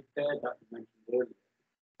 The repair that you mentioned earlier,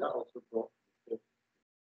 that also brought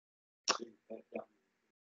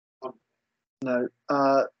No,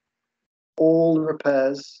 all the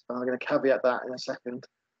repairs, I'm going to caveat that in a second,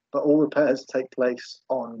 but all repairs take place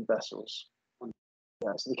on vessels.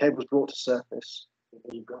 Yeah, so the cable's brought to surface.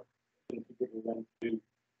 You've got to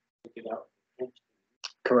pick it out.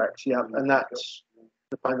 Correct, yeah, and that's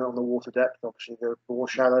depending on the water depth. Obviously, the more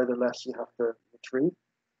shallow, the less you have to retrieve.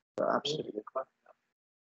 But absolutely.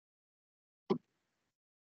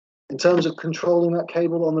 In terms of controlling that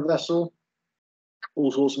cable on the vessel,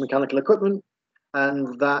 all sorts of mechanical equipment,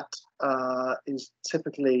 and that is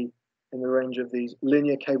typically in the range of these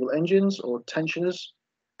linear cable engines or tensioners,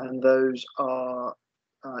 and those are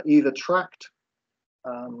either tracked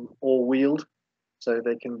or wheeled, so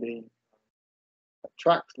they can be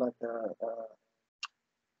tracked like a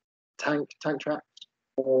tank tracked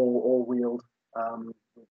or wheeled.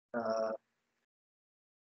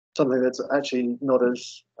 Something that's actually not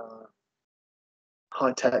as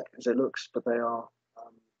high tech as it looks, but they are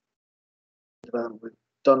developed with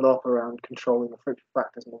Dunlop around controlling the friction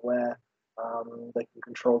factors and the wear. They can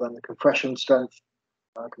control then the compression strength,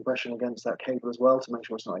 compression against that cable as well to make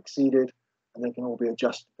sure it's not exceeded, and they can all be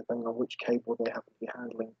adjusted depending on which cable they happen to be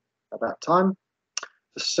handling at that time.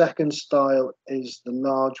 The second style is the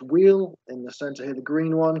large wheel in the center here, the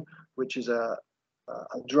green one, which is a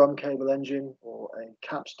drum cable engine or a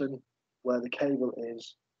capstan, where the cable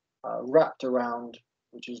is wrapped around,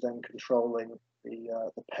 which is then controlling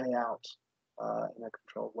the payout in a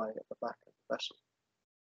controlled way at the back of the vessel.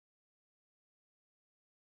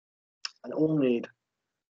 And all need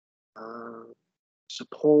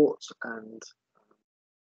support and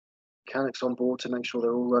mechanics on board to make sure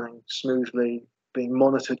they're all running smoothly, being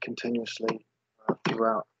monitored continuously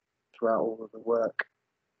throughout all of the work.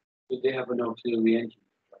 Did they have an auxiliary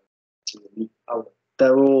engine?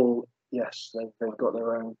 They're all, yes, they've got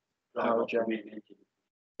their own power gen.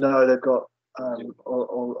 No, they've got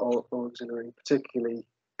auxiliary, particularly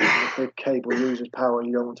if the cable loses power,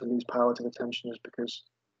 you don't want to lose power to the tensioners, because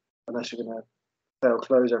unless you're going to fail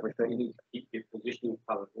close everything. You need to keep your positional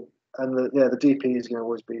power. And the DP is going to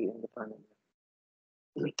always be independent.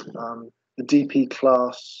 The DP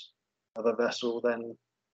class of a vessel then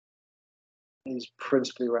is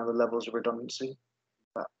principally around the levels of redundancy,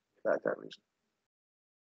 for that reason.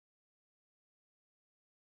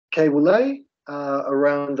 Cable lay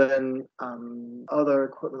around then other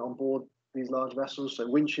equipment on board these large vessels, so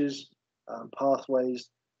winches, pathways,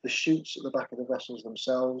 the chutes at the back of the vessels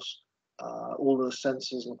themselves, all of the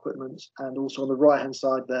sensors and equipment, and also on the right hand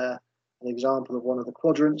side there, an example of one of the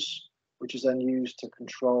quadrants, which is then used to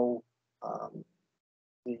control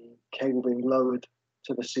the cable being lowered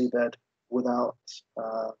to the seabed without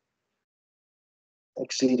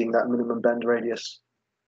exceeding that minimum bend radius.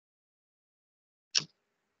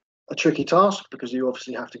 A tricky task, because you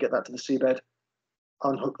obviously have to get that to the seabed,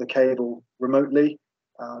 unhook the cable remotely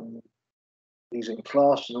using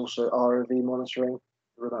class and also ROV monitoring,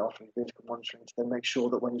 remote operating vehicle monitoring, to then make sure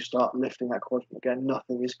that when you start lifting that quadrant again,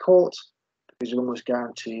 nothing is caught, because you almost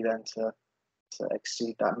guarantee then to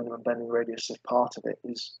exceed that minimum bending radius if part of it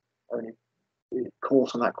is only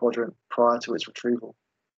caught on that quadrant prior to its retrieval.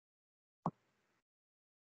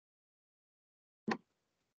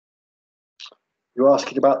 You're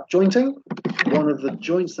asking about jointing. One of the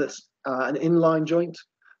joints that's an inline joint.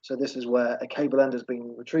 So this is where a cable end has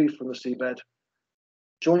been retrieved from the seabed,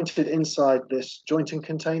 jointed inside this jointing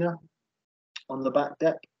container on the back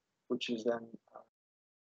deck, which is then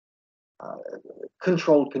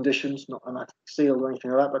controlled conditions, not automatically sealed or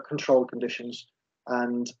anything like that, but controlled conditions,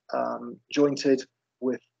 and jointed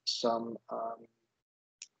with some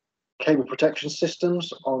cable protection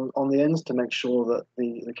systems on the ends to make sure that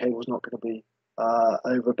the cable is not going to be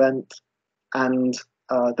overbent, and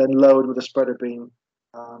then lowered with a spreader beam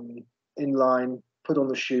in line, put on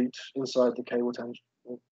the chute inside the cable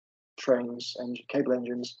trains, cable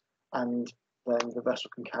engines, and then the vessel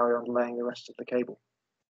can carry on laying the rest of the cable.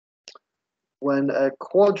 When a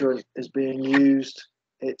quadrant is being used,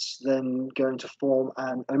 it's then going to form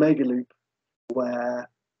an omega loop where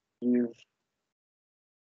your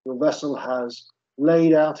vessel has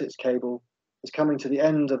laid out its cable, is coming to the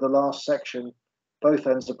end of the last section, both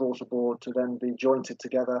ends are brought aboard to then be jointed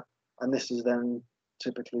together, and this is then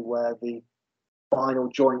typically where the final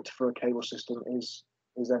joint for a cable system is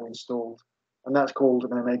then installed. And that's called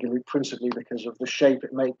an omega loop principally because of the shape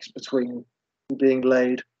it makes between being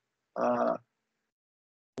laid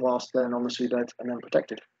whilst then on the seabed and then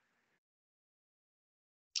protected.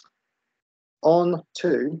 On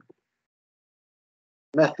to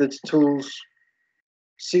methods, tools,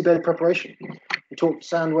 seabed preparation. We talked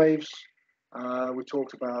sand waves, we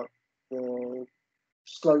talked about the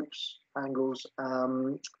slopes, angles.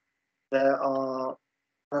 There are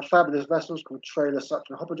fabulous vessels called trailer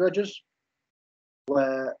suction hopper dredgers,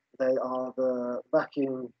 where they are the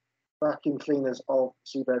vacuum cleaners of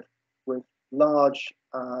seabed with large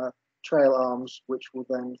trail arms, which will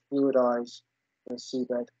then fluidize the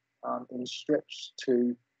seabed in strips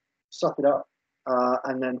to suck it up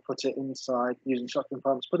and then put it inside using suction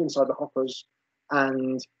pumps, put inside the hoppers,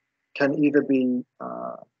 and can either be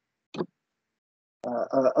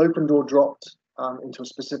opened or dropped into a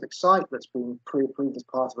specific site that's been pre-approved as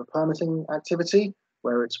part of a permitting activity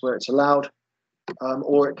where it's allowed,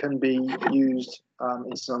 or it can be used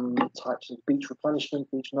in some types of beach replenishment,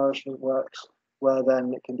 beach nourishment works, where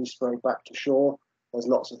then it can be sprayed back to shore. There's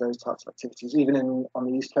lots of those types of activities. Even on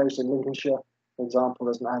the East Coast in Lincolnshire, for example,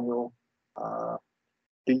 there's an annual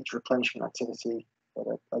beach replenishment activity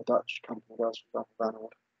that a Dutch company does, for example, Van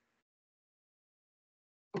Oord.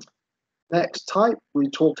 Next type, we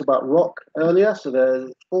talked about rock earlier. So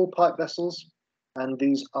there's full pipe vessels, and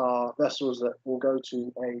these are vessels that will go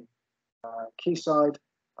to a quayside,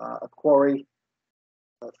 a quarry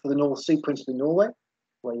for the North Sea, principally Norway,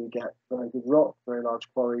 where you get very good rock, very large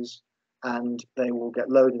quarries, and they will get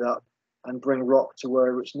loaded up and bring rock to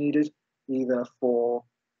wherever it's needed, either for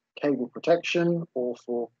cable protection or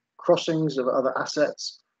for crossings of other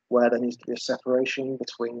assets where there needs to be a separation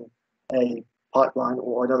between a pipeline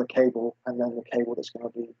or another cable and then the cable that's going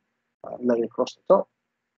to be laid across the top.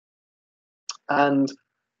 And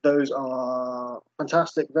those are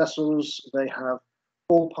fantastic vessels. They have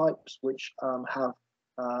full pipes which have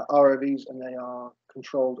ROVs, and they are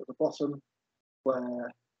controlled at the bottom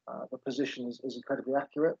where the position is incredibly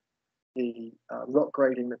accurate. The rock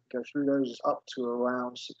grading that can go through those is up to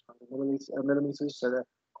around 600 millimeters, so they're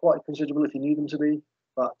quite considerable if you need them to be,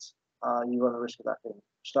 but you run the risk of that being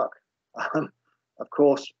stuck, of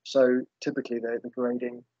course. So typically the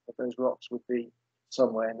grading of those rocks would be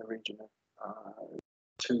somewhere in the region of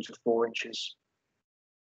 2 to 4 inches.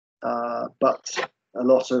 But a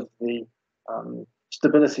lot of the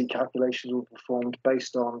stability calculations will be performed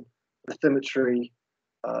based on bathymetry,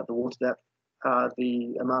 the water depth,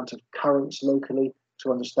 the amount of currents locally,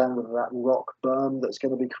 to understand whether that rock berm that's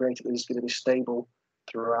going to be created is going to be stable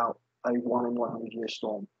throughout a 1 in 100 year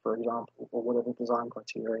storm, for example, or whatever design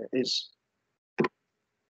criteria is.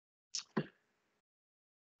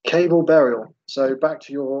 Cable burial. So back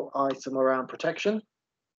to your item around protection.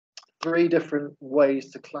 3 different ways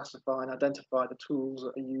to classify and identify the tools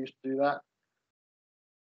that are used to do that.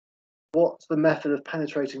 What's the method of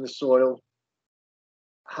penetrating the soil?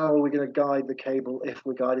 How are we going to guide the cable, if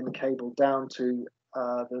we're guiding the cable down to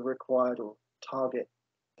the required or target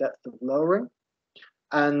depth of lowering?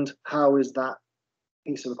 And how is that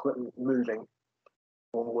piece of equipment moving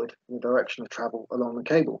forward in the direction of travel along the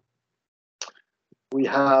cable? We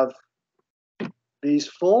have these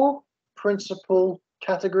 4 principal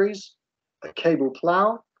categories: a cable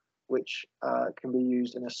plow, which can be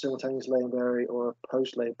used in a simultaneous lay and bury or a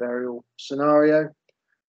post-lay burial scenario;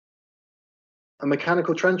 a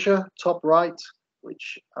mechanical trencher, top right,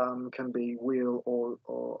 which can be wheel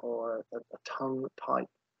or a tongue type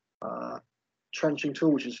trenching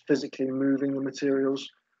tool, which is physically moving the materials;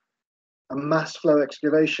 a mass flow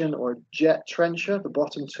excavation or a jet trencher, the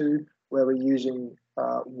bottom 2, where we're using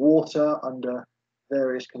water under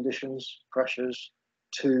various conditions, pressures,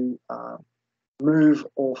 to move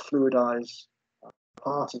or fluidize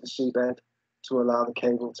part of the seabed to allow the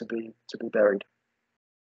cable to be buried.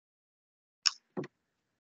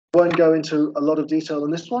 Won't go into a lot of detail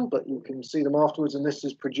on this one, but you can see them afterwards, and this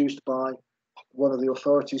is produced by one of the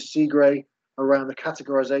authorities, Seagray, around the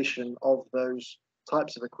categorization of those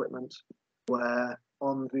types of equipment, where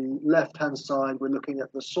on the left-hand side, we're looking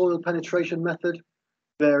at the soil penetration method,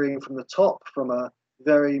 varying from the top from a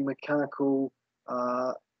very mechanical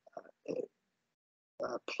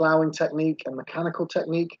ploughing technique and mechanical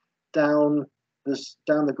technique down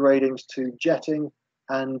the gradings to jetting,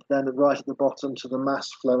 and then right at the bottom to the mass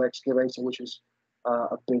flow excavator, which is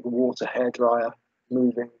a big water hairdryer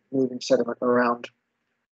moving sediment around.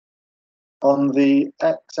 On the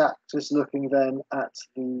x-axis, looking then at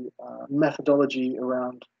the methodology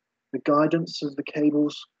around the guidance of the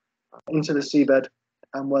cables into the seabed,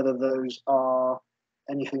 and whether those are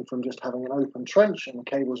anything from just having an open trench and the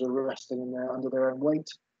cables are resting in there under their own weight,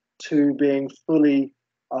 to being fully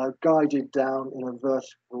guided down in a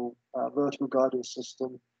vertical guidance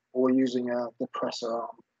system, or using a depressor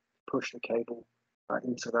arm to push the cable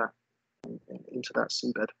into that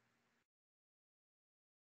seabed.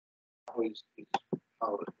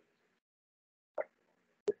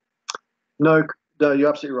 No, you're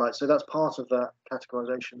absolutely right. So that's part of that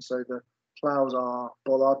categorization. So the plows are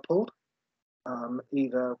bollard pulled,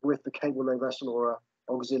 either with the cable lay vessel or an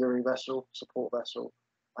auxiliary vessel, support vessel,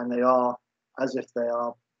 and they are, as if they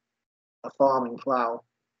are a farming plow,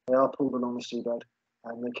 they are pulled along the seabed,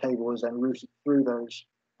 and the cable is then routed through those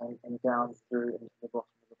and down through into the bottom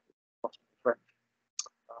of the trench.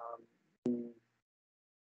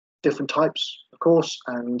 Different types, of course,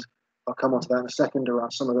 and I'll come on to that in a second.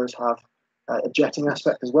 Around some of those have a jetting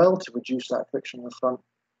aspect as well to reduce that friction in the front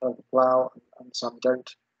of the plough, and some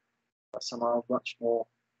don't. Some are much more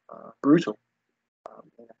brutal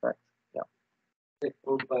in effect. Yeah. It's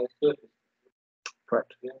pulled by a surface.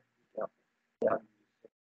 Correct. Yeah. Yeah. Yeah.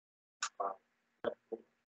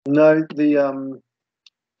 No,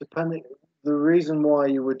 the reason why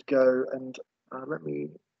you would go and let me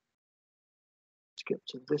skip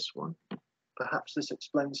to this one. Perhaps this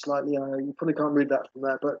explains slightly. You probably can't read that from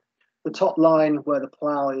there, but the top line where the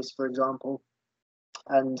plough is, for example,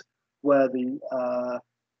 and where the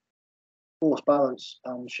force balance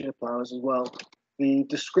shear plough is as well, the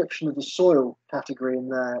description of the soil category in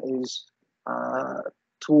there is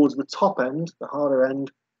towards the top end, the harder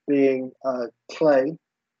end, being clay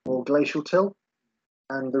or glacial till.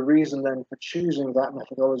 And the reason then for choosing that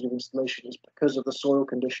methodology of installation is because of the soil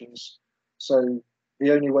conditions. So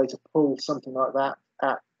the only way to pull something like that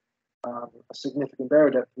at a significant bearer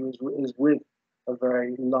depth is with a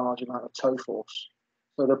very large amount of tow force.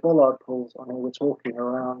 So the bollard pulls, I mean, we're talking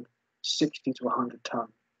around 60 to 100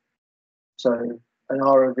 ton. So an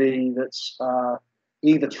ROV that's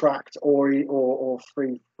either tracked or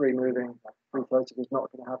free moving, free floating is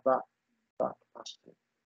not going to have that capacity.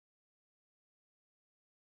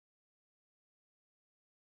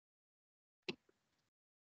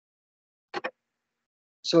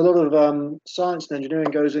 So a lot of science and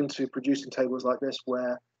engineering goes into producing tables like this,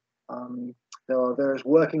 where there are various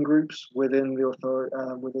working groups within the authority,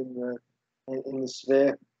 in the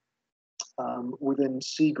sphere, within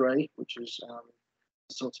Seagray, which is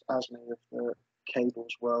sort of ASME of the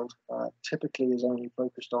cables world, typically is only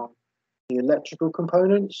focused on the electrical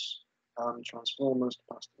components, transformers,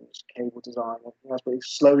 capacitors, cable design, but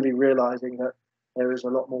it's slowly realizing that there is a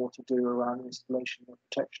lot more to do around installation and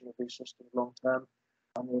protection of these systems long term.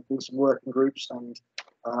 And there have been some working groups, and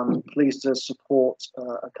I'm pleased to support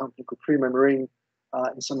a company called Prima Marine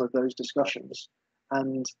in some of those discussions.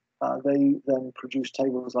 And they then produce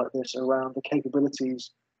tables like this around the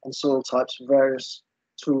capabilities and soil types for various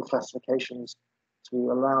tool classifications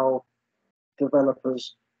to allow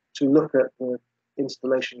developers to look at the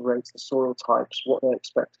installation rates, the soil types, what they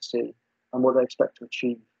expect to see, and what they expect to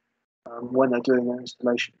achieve when they're doing their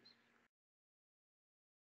installations.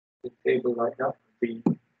 A table like that would be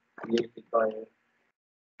created by a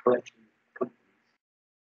collection of companies,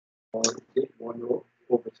 or is it one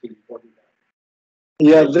overseas body?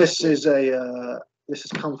 Yeah, this has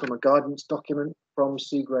come from a guidance document from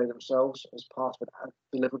Seagray themselves as part of a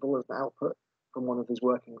deliverable, as an output from one of his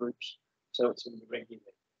working groups. So it's in the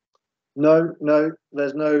regulator. No,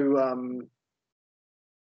 there's no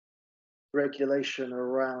regulation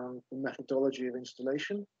around the methodology of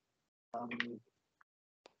installation.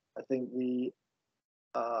 I think the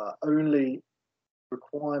only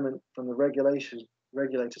requirement from the regulators'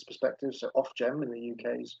 perspective, so Ofgem in the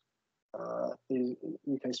UK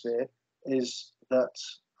sphere, is that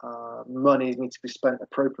money needs to be spent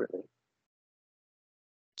appropriately.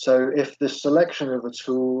 So if the selection of a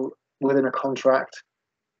tool within a contract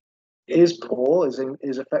is poor,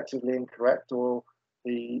 is effectively incorrect, or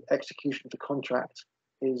the execution of the contract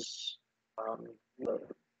is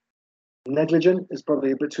negligent, is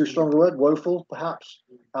probably a bit too strong a word, woeful perhaps.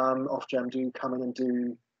 Ofgem do come in and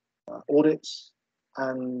do audits,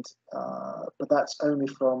 and but that's only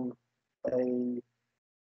from a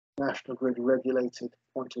national grid regulated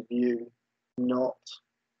point of view, not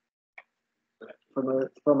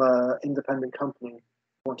from a independent company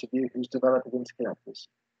point of view who's developing interconnectors.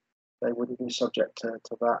 they wouldn't be subject to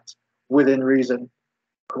that within reason,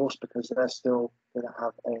 of course, because they're still going to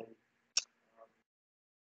have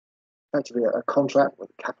effectively a contract with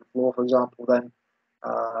a cap and floor, for example. Then,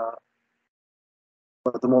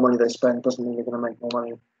 but the more money they spend doesn't mean you're going to make more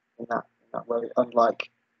money in that way. Unlike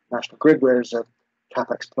National Grid, where it's a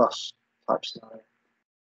capex plus type scenario.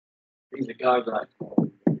 These are guidelines.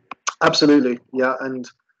 Absolutely, yeah, and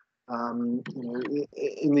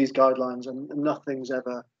in these guidelines, and nothing's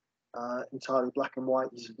ever entirely black and white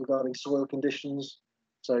regarding soil conditions.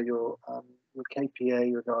 So your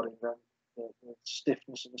KPA regarding the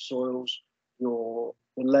stiffness of the soils, the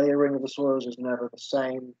layering of the soils is never the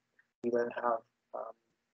same. You then have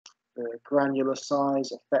the granular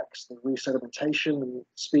size affects the resedimentation and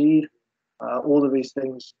speed. All of these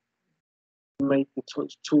things make the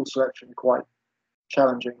tool selection quite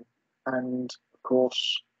challenging, and of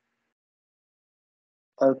course,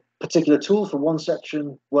 a particular tool for one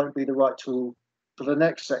section won't be the right tool for the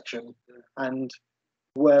next section. And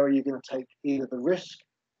where are you going to take either the risk,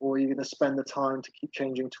 or are you going to spend the time to keep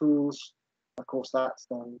changing tools? Of course, that's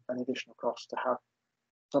then an additional cost to have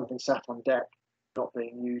something sat on deck not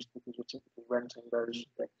being used, because you're typically renting those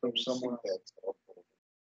from somewhere else.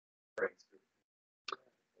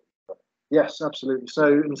 Yes, absolutely. So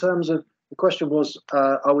in terms of, the question was,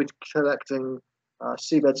 are we collecting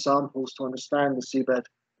seabed samples to understand the seabed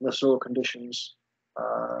and the soil conditions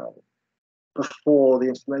before the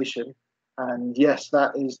installation? And yes,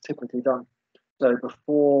 that is typically done. So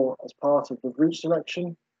before, as part of the route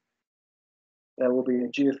selection, there will be a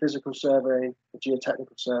geophysical survey, a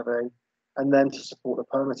geotechnical survey, and then to support the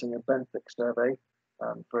permitting, a benthic survey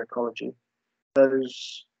for ecology.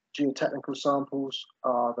 Those geotechnical samples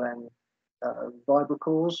are then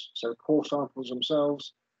vibrocores, so core samples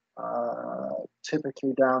themselves,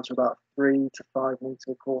 typically down to about 3 to 5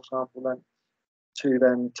 meter core sample length, to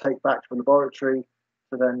then take back to the laboratory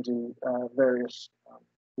to then do various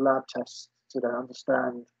lab tests to then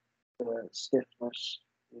understand the stiffness,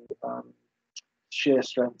 the shear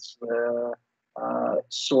strengths, the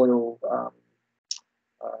soil,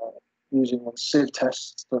 using sieve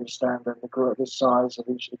tests to understand then the size of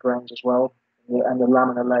each of the grains as well, and the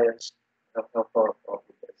laminar layers. How far apart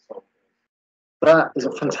would those samples? That is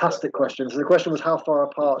a fantastic question. So the question was, how far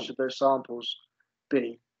apart should those samples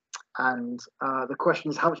be? And the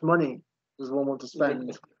question is, how much money does one want to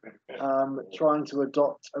spend trying to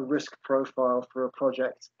adopt a risk profile for a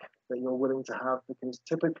project that you're willing to have? Because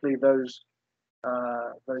typically those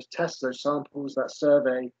tests, those samples, that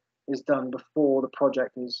survey is done before the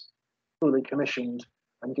project is fully commissioned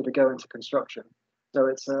and going to go into construction. So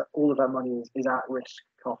it's all of that money is at risk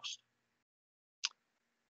cost.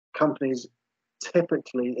 Companies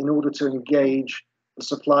typically, in order to engage the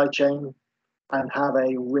supply chain and have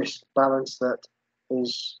a risk balance that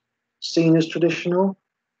is seen as traditional,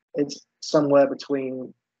 it's somewhere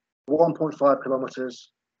between 1.5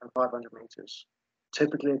 kilometers and 500 meters.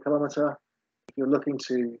 Typically a kilometer. If you're looking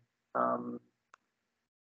to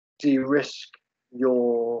de-risk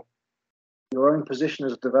your own position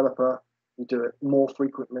as a developer, you do it more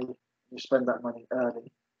frequently, you spend that money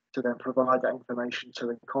early to then provide that information to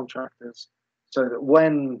the contractors, so that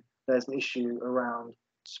when there's an issue around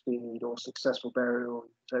speed or successful burial,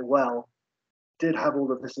 say, well, did have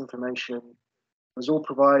all of this information, was all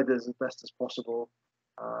provided as best as possible,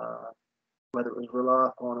 whether it was rely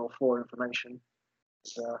upon or for information.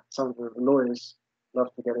 It's something that the lawyers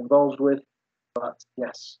love to get involved with, but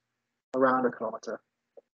yes, around a kilometre.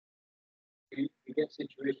 You get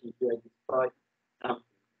situations where despite sampling,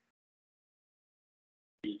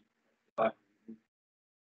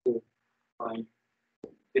 find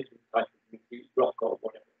different types of rock or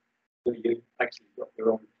whatever, so you actually got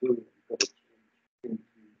your own tool and you've got to change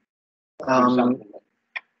into sample.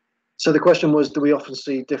 So the question was, do we often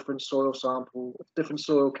see different soil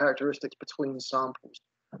characteristics between samples?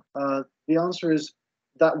 The answer is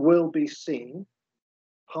that will be seen.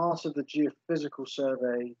 Part of the geophysical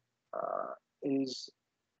survey is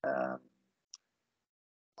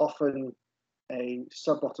often a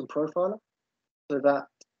sub-bottom profiler, so that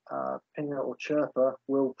pinger or chirper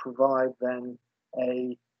will provide then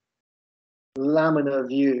a laminar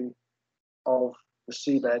view of the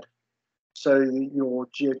seabed. So your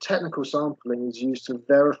geotechnical sampling is used to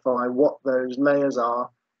verify what those layers are,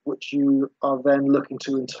 which you are then looking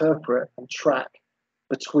to interpret and track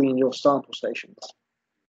between your sample stations.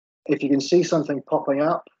 If you can see something popping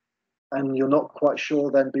up and you're not quite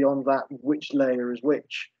sure then beyond that which layer is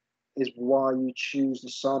which, is why you choose the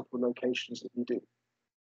sample locations that you do.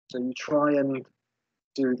 So you try and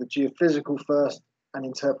do the geophysical first and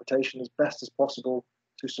interpretation as best as possible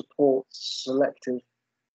to support selective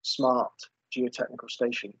smart geotechnical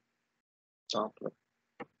station sampling.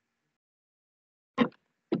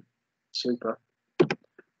 Super.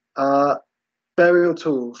 Burial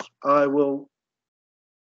tools. I will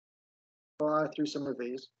fly through some of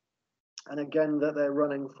these, and again that they're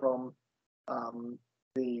running from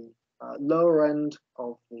the lower end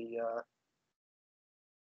of the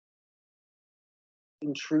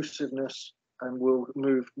intrusiveness, and we'll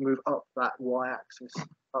move up that y-axis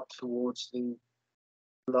up towards the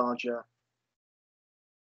larger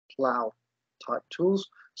plow type tools.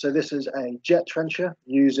 So this is a jet trencher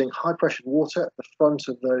using high pressure water at the front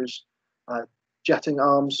of those jetting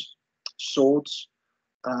arms, swords.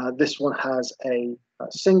 This one has a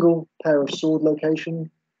single pair of sword location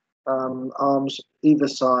arms either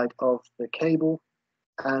side of the cable,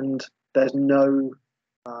 and there's no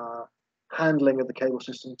handling of the cable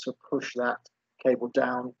system to push that cable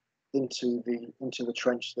down into the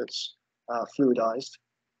trench that's fluidized.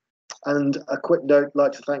 And a quick note, I'd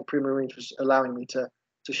like to thank Prima Marine for allowing me to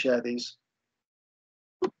share these.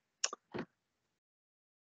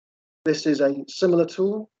 This is a similar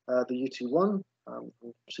tool, the UT1 from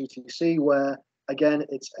CTC, where again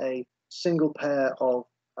it's a single pair of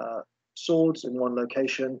swords in one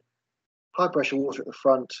location, high pressure water at the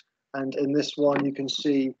front, and in this one you can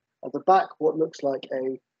see at the back what looks like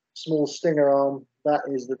a small stinger arm. That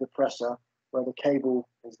is the depressor where the cable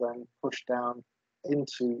is then pushed down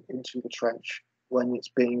into the trench when it's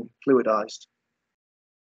being fluidized.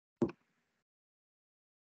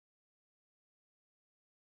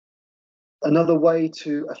 Another way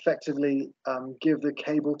to effectively give the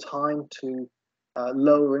cable time to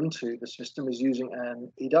lower into the system is using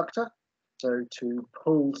an eductor, so to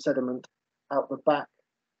pull sediment out the back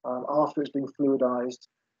after it's been fluidized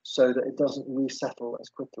so that it doesn't resettle as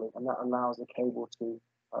quickly, and that allows the cable to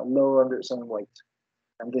lower under its own weight.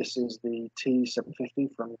 And this is the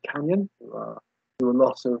T750 from Canyon, who do a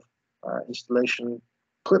lot of installation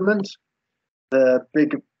equipment. The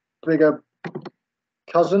bigger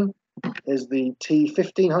cousin is the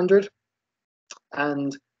T1500,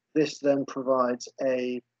 and this then provides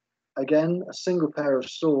again a single pair of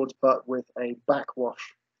swords but with a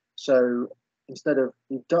backwash. So instead of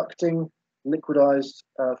deducting liquidized,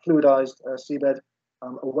 fluidized seabed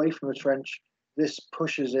away from the trench, this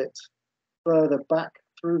pushes it further back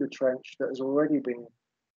through the trench that has already been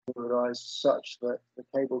fluidized, such that the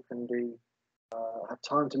cable can be have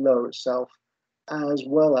time to lower itself, as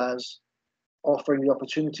well as offering the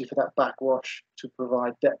opportunity for that backwash to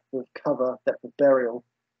provide depth of cover, depth of burial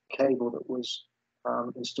cable that was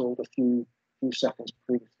installed a few seconds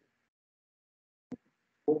previously.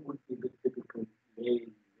 What would be the typical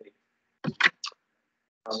laying rate?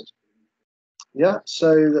 Yeah,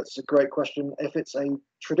 so that's a great question. If it's a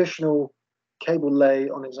traditional cable lay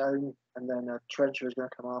on its own, and then a trencher is going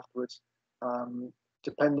to come afterwards,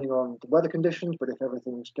 depending on the weather conditions, but if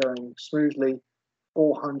everything's going smoothly,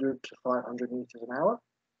 400 to 500 meters an hour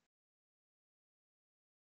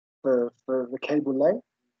for the cable lay.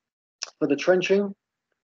 For the trenching,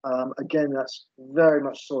 again, that's very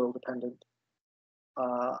much soil dependent.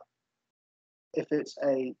 If it's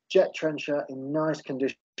a jet trencher in nice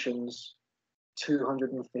conditions,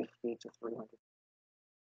 250 to 300.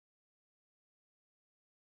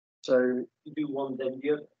 So you do one, then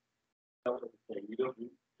the other. That's what I'm saying. You don't.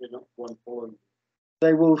 They're not one following.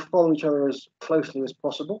 They will follow each other as closely as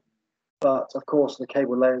possible, but of course the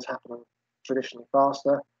cable lay is happening traditionally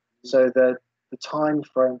faster. So the time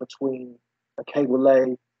frame between a cable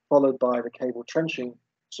lay followed by the cable trenching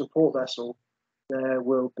support vessel, there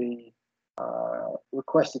will be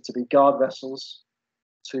requested to be guard vessels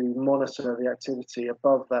to monitor the activity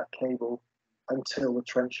above that cable until the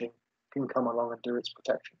trenching can come along and do its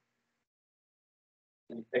protection.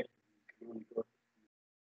 In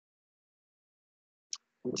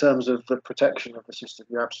terms of the protection of the system,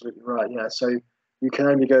 you're absolutely right. Yeah, so you can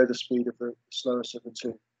only go the speed of the slowest of the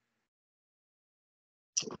two.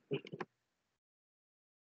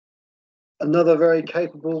 Another very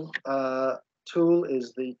capable tool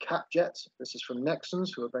is the CapJet. This is from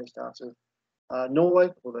Nexans, who are based out of Norway,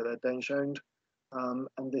 although they're Danish owned.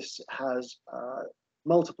 And this has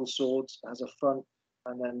multiple swords as a front,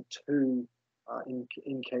 and then two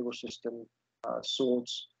in cable system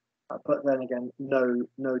swords, but then again no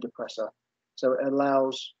depressor. So it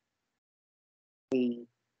allows the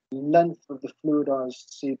length of the fluidized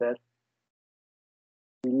seabed to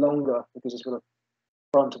be longer because it's got a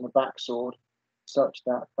front and a back sword, such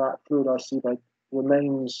that that fluidized seabed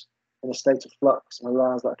remains in a state of flux and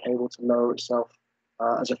allows that cable to lower itself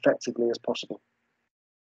as effectively as possible.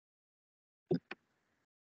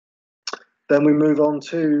 Then we move on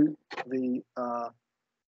to the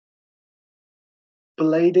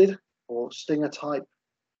bladed or stinger type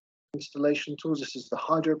installation tools. This is the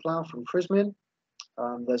hydro plow from Prysmian.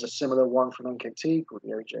 There's a similar one from NKT called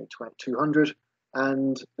the OJ2200,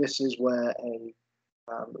 and this is where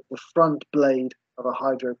the front blade of a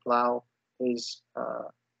hydro plow is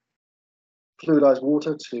fluidized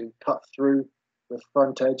water to cut through the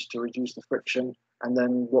front edge to reduce the friction, and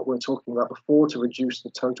then what we were talking about before, to reduce the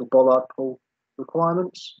total bollard pull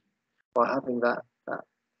requirements by having that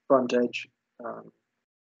front edge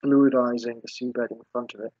fluidizing the seabed in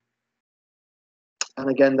front of it. And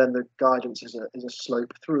again, then the guidance is a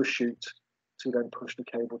slope through a chute to then push the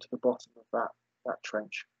cable to the bottom of that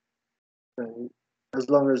trench. So as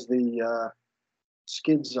long as the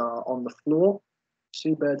skids are on the floor,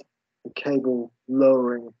 seabed, the cable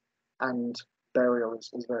lowering and burial is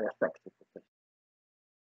very effective with this.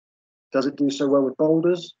 Does it do so well with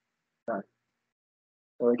boulders? No.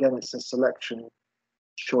 So again, it's a selection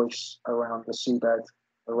choice around the seabed,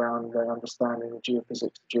 around the understanding the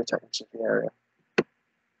geophysics, the geotechnics of the area.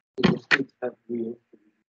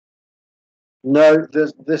 No,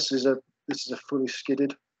 this is a fully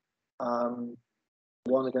skidded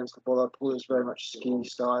one against the bollard pull. Is very much ski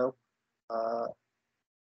style.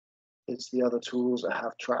 It's the other tools that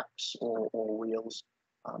have tracks or wheels,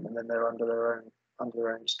 and then they're under their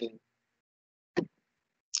own steam.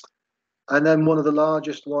 And then one of the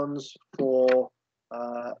largest ones for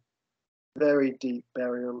very deep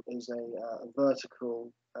burial is a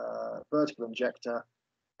vertical injector,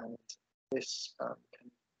 and this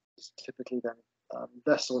is typically then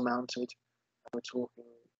vessel mounted. We're talking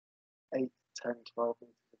 8, 10, 12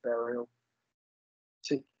 meters of burial,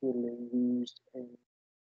 particularly used in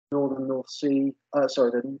the Northern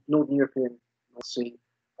European North Sea,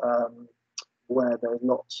 where there's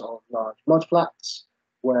lots of large mud flats,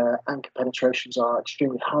 where anchor penetrations are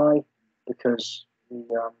extremely high because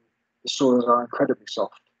the soils are incredibly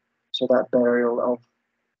soft. So that burial of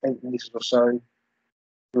 8 meters or so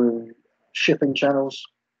through shipping channels,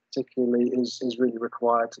 particularly, is really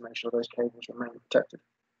required to make sure those cables remain protected.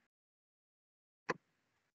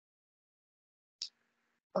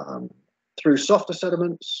 Through softer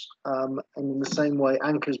sediments, and in the same way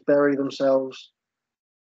anchors bury themselves,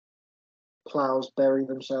 plows bury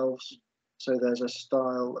themselves. So there's a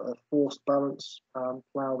style of forced balance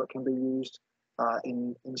plow that can be used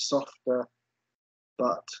in softer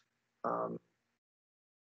but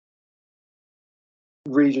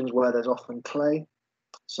regions where there's often clay.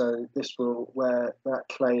 So this where that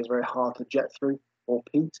clay is very hard to jet through, or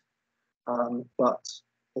peat. But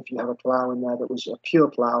if you have a plow in there that was a pure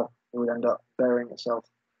plow, it would end up burying itself.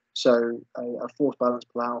 So a forced balance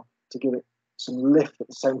plow to give it some lift at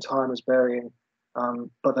the same time as burying,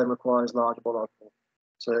 but then requires large bollard pull.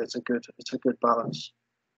 So it's a good balance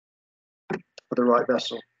for the right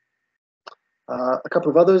vessel. A couple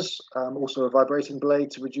of others, also a vibrating blade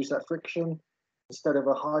to reduce that friction instead of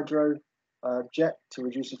a hydro jet to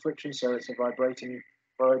reduce the friction. So it's a vibrating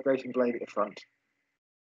blade at the front.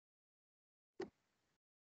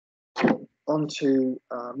 Onto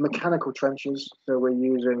mechanical trenches. So we're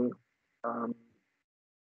using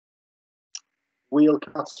wheel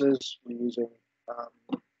cutters. We're using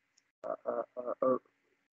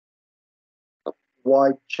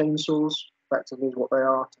wide chainsaws, effectively is what they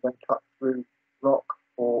are, to then cut through rock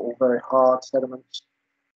or very hard sediments.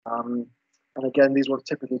 And again, these ones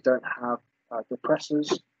typically don't have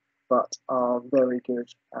depressors, but are very good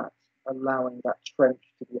at allowing that trench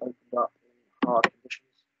to be opened up in hard conditions.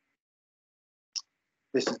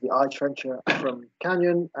 This is the iTrencher from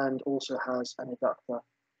Canyon, and also has an adductor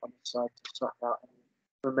on the side to suck out any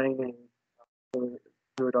remaining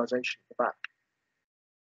fluidization at the back.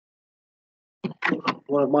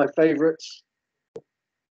 One of my favorites,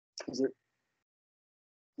 because it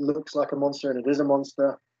looks like a monster and it is a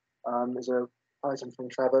monster, is an item from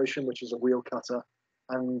Travocean, which is a wheel cutter,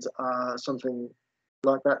 and something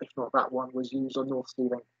like that, if not that one, was used on North Sea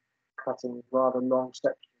Link, cutting rather long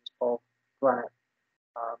sections of granite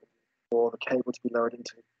for the cable to be lowered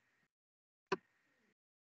into.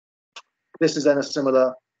 This is then a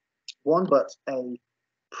similar one, but a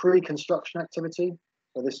pre-construction activity.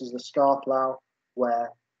 So this is the scar plow,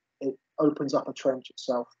 where it opens up a trench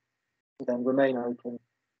itself to then remain open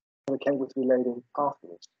for the cable to be laid in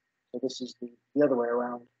afterwards. So this is the other way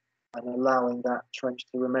around, and allowing that trench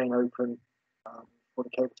to remain open for the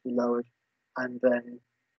cable to be lowered, and then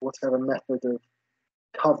whatever method of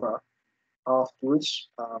cover afterwards.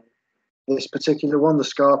 This particular one, the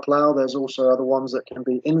scar plow, there's also other ones that can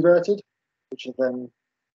be inverted, which are then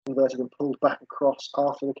inverted and pulled back across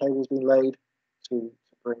after the cable's been laid to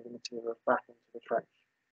bring the material back into the trench.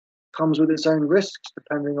 Comes with its own risks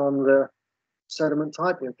depending on the sediment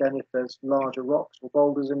type. Again, if there's larger rocks or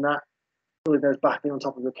boulders in that, pulling those back in on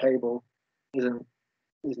top of the cable isn't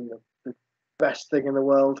the best thing in the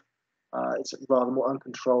world. It's rather more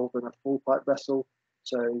uncontrolled than a full pipe vessel,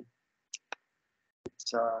 so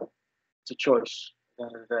it's a choice at the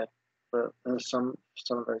end of the day. But there's some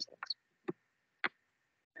of those things.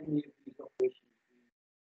 Any of these operations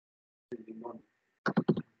be monitored?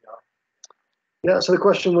 Yeah, so the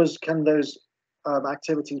question was, can those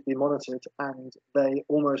activities be monitored? And they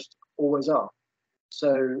almost always are.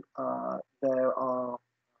 So there are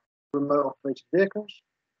remote operated vehicles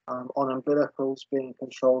on umbilicals being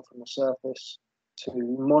controlled from the surface to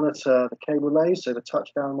monitor the cable lays, so the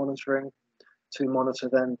touchdown monitoring, to monitor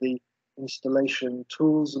then the installation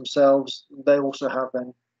tools themselves. They also have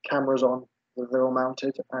then cameras on that they're all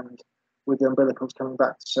mounted, and with the umbilicals coming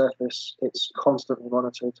back to surface, it's constantly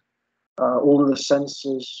monitored. All of the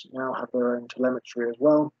sensors now have their own telemetry as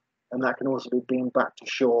well, and that can also be beamed back to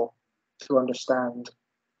shore to understand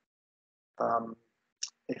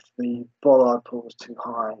if the bollard pull is too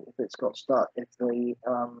high, if it's got stuck, if the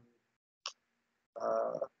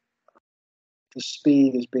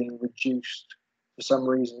speed is being reduced for some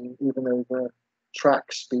reason, even though the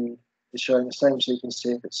track speed is showing the same, so you can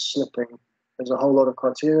see if it's slipping. There's a whole lot of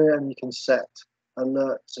criteria, and you can set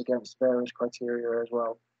alerts against various criteria as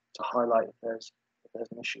well to highlight if there's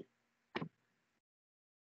an issue.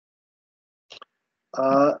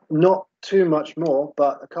 Not too much more,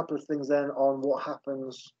 but a couple of things then on what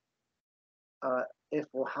happens if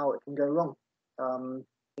or how it can go wrong.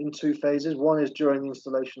 In two phases. One is during the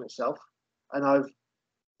installation itself, and I've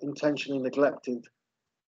intentionally neglected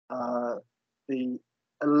the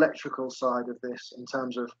electrical side of this in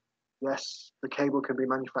terms of, yes, the cable can be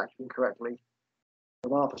manufactured incorrectly.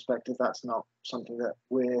 From our perspective, that's not something that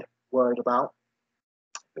we're worried about.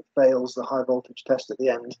 If it fails the high voltage test at the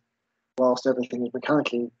end, whilst everything is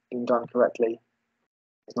mechanically being done correctly,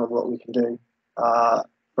 there's not a lot we can do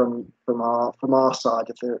from our side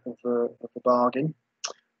of the bargain.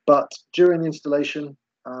 But during the installation,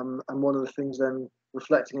 and one of the things then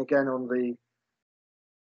reflecting again on the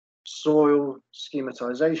soil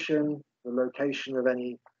schematization, the location of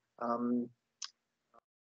any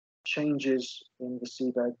changes in the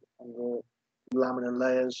seabed and the laminar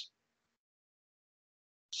layers.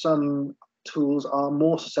 Some tools are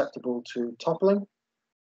more susceptible to toppling.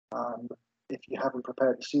 If you haven't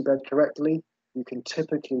prepared the seabed correctly, you can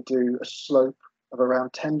typically do a slope of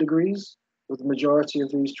around 10 degrees with the majority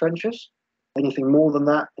of these trenches. Anything more than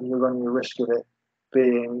that, and you're running the risk of it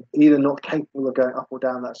being either not capable of going up or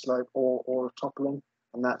down that slope or of toppling,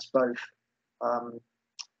 and that's both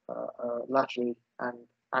laterally and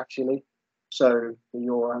axially. So the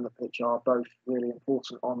yaw and the pitch are both really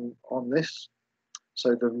important on this.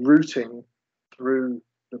 So the routing through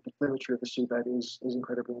the bathymetry of the seabed is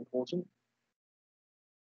incredibly important.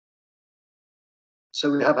 So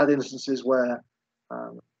we have had instances where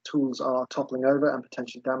tools are toppling over and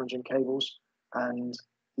potentially damaging cables, and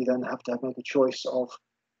you then have to make a choice of,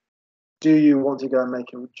 do you want to go and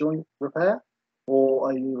make a joint repair, or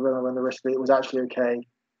are you going to run the risk that it was actually okay,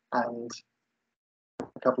 and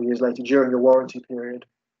a couple of years later during the warranty period,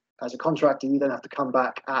 as a contractor, you then have to come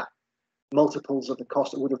back at multiples of the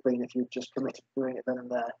cost it would have been if you'd just committed to doing it then and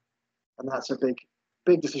there. And that's a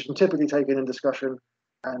big decision, typically taken in discussion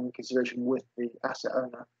and consideration with the asset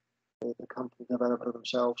owner, the company developer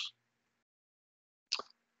themselves.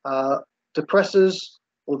 Depressors,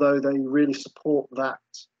 although they really support that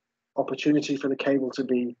opportunity for the cable to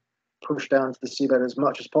be pushed down to the seabed as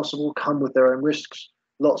much as possible, come with their own risks.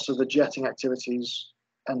 Lots of the jetting activities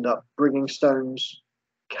end up bringing stones,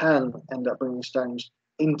 can end up bringing stones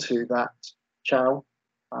into that channel,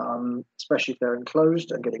 especially if they're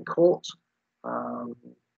enclosed and getting caught.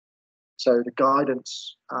 So the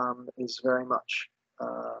guidance is very much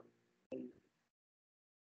a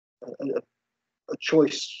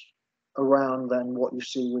choice around then what you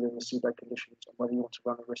see within the seabed conditions and whether you want to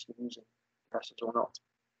run the risk of using compressors or not.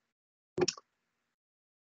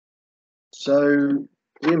 So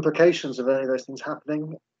the implications of any of those things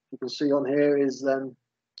happening, you can see on here, is then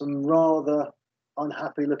some rather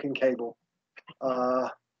unhappy looking cable.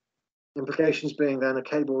 Implications being then a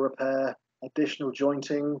cable repair, additional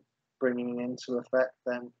jointing, bringing into effect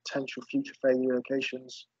then potential future failure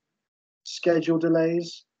locations, schedule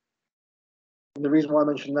delays. And the reason why I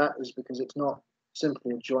mention that is because it's not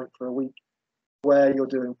simply a joint for a week. Where you're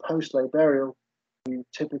doing post-lay burial, you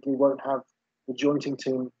typically won't have the jointing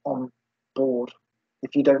team on board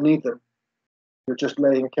if you don't need them. You're just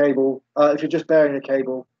laying a cable. If you're just burying a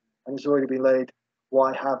cable and it's already been laid,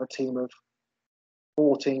 why have a team of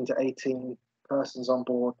 14 to 18 persons on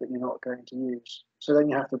board that you're not going to use. So then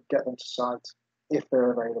you have to get them to site if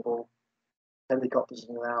they're available, helicopters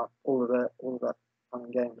in and out, all of that fun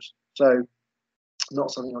and games. So not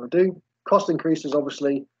something you want to do. Cost increases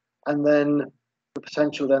obviously, and then the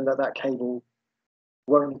potential then that cable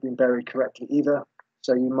won't have been buried correctly either.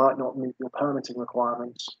 So you might not meet your permitting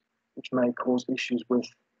requirements, which may cause issues with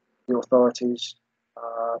the authorities,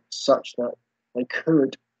 such that they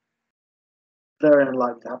could, very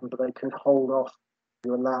unlikely to happen, but they could hold off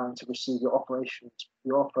you allowing to receive your operating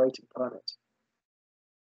permit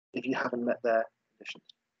if you haven't met their conditions.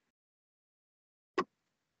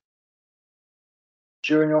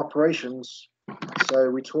 During operations, so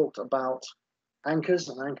we talked about anchors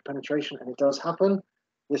and anchor penetration, and it does happen.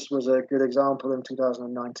 This was a good example in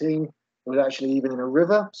 2019. It was actually even in a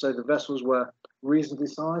river, so the vessels were reasonably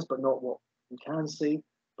sized, but not what you can see.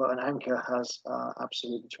 But an anchor has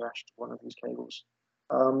absolutely trashed one of these cables.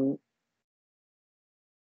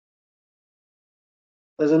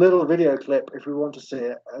 There's a little video clip if we want to see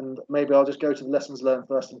it, and maybe I'll just go to the lessons learned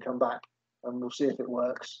first and come back, and we'll see if it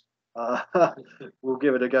works. We'll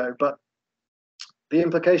give it a go. But the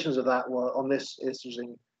implications of that were on this was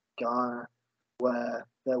in Ghana, where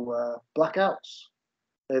there were blackouts.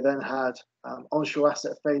 They then had onshore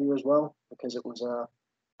asset failure as well, because it was a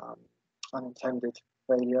unintended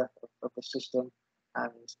failure of the system,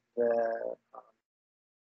 and their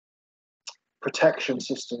protection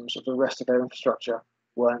systems of the rest of their infrastructure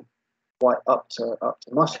weren't quite up to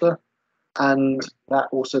muster, and that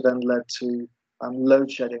also then led to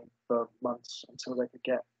load shedding for months until they could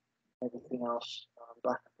get everything else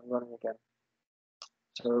back up and running again.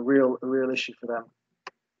 So a real issue for them.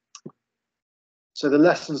 So the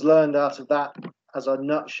lessons learned out of that, as a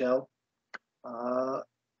nutshell,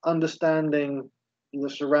 understanding the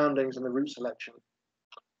surroundings and the route selection,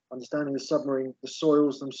 understanding the submarine, the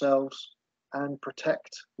soils themselves, and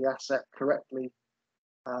protect the asset correctly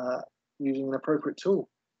using an appropriate tool,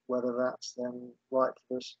 whether that's then right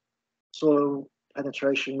for this soil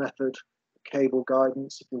penetration method, cable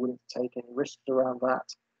guidance, if you're willing to take any risks around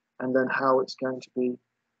that, and then how it's going to be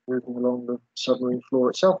moving along the submarine floor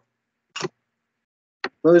itself.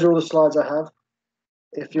 Those are all the slides I have.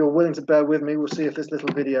 If you're willing to bear with me, we'll see if this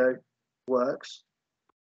little video works.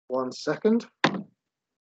 1 second.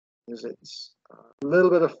 Because it's a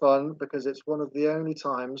little bit of fun, because it's one of the only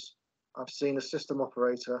times I've seen a system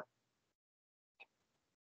operator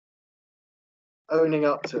owning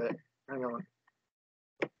up to it. Hang on.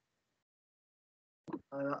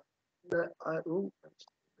 Ooh,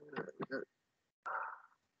 there we go.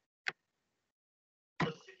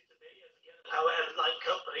 Our airline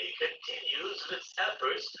company continues with its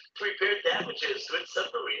efforts to repair damages to its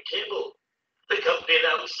submarine cable. The company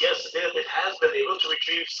announced yesterday that it has been able to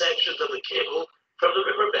retrieve sections of the cable from the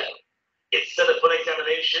riverbed. It set upon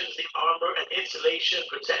examinations the armor and insulation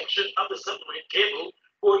protection of the submarine cable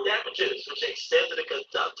for damages which extend to the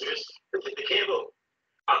conductors within the cable.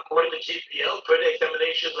 According to GPL, further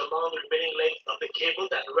examinations along the remaining length of the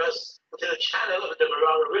cable that rests within the channel of the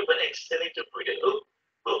Demerara River extending to Freedom Loop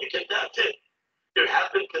will be conducted. There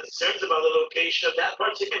have been concerns about the location of that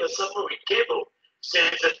particular submarine cable,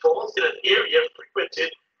 since it falls in an area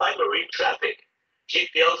frequented by marine traffic.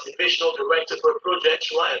 GPL's divisional director for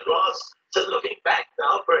projects, Ryan Ross, said looking back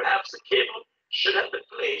now, perhaps the cable should have been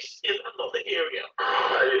placed in another area.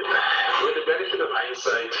 With the benefit of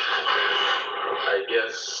hindsight, I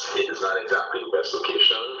guess it is not exactly the best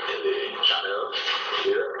location in the channel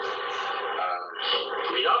here.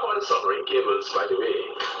 We have other submarine cables, by the way,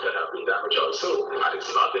 that have been damaged also, and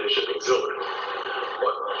it's not in the shipping zone,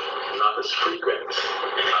 but not as frequent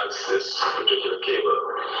as this particular cable.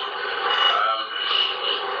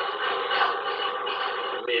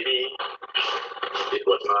 Maybe it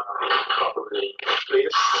was not properly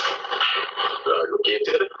placed,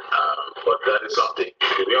 located, but that is something.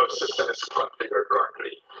 The way our system is configured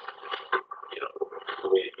currently, you know,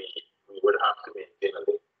 we would have to maintain a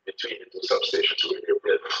link between the two substations we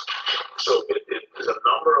built. So there's a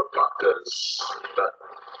number of factors that,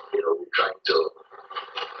 you know, we're trying to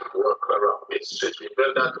work around. It's been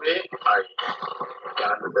built that way. I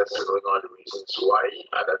can't invest in knowing all the reasons why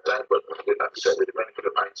at that time, but with that said, with the benefit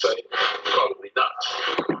of hindsight, probably not.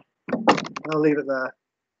 I'll leave it there,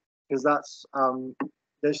 because that's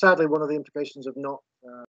sadly one of the implications of not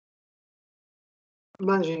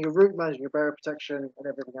managing your route, managing your barrier protection, and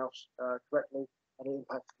everything else correctly, and it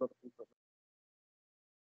impacts other people.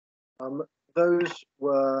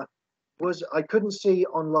 I couldn't see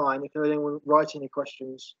online if there was anyone writing any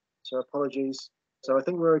questions, so apologies. So I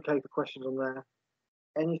think we're okay for questions on there.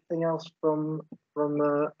 Anything else from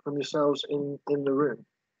yourselves in the room?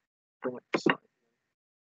 bring it to site.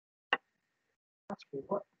 Actually,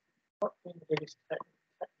 what's been the biggest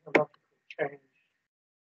technological change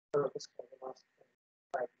over the last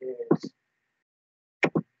 5 years?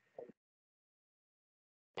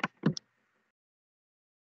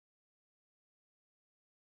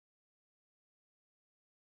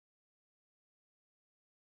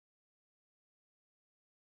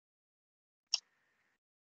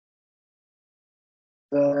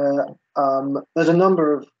 There's a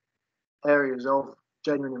number of areas of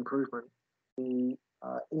genuine improvement. The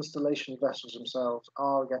installation vessels themselves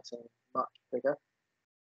are getting much bigger,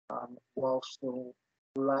 while still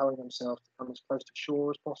allowing themselves to come as close to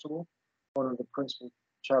shore as possible. One of the principal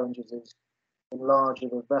challenges is the larger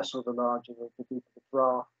the vessel, the larger the deeper the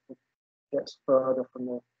draft. It gets further from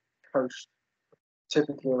the coast,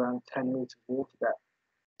 typically around 10 meters water depth.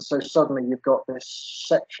 So suddenly you've got this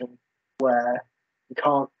section where you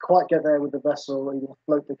can't quite get there with the vessel. You can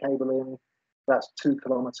float the cable in. That's 2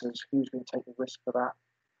 kilometers. Who's going to take the risk for that?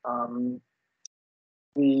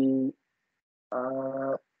 The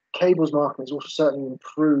cables market has also certainly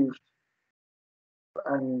improved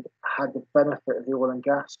and had the benefit of the oil and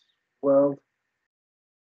gas world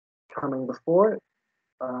coming before it.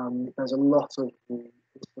 There's a lot of the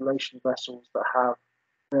installation vessels that have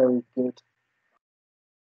very good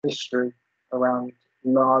history around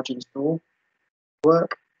large install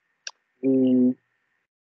work. The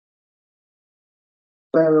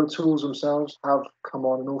burial tools themselves have come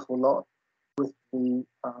on an awful lot with the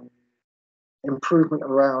improvement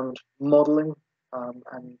around modeling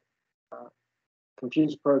and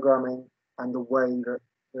computer programming and the way that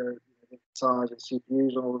the size of CPUs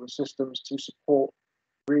and all of the systems to support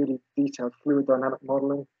really detailed fluid dynamic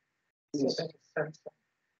modeling.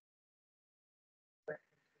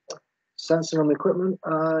 Sensing on the equipment,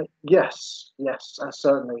 yes,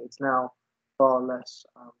 certainly. It's now far less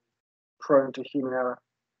prone to human error.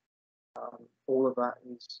 All of that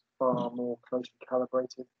is far more closely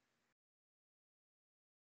calibrated.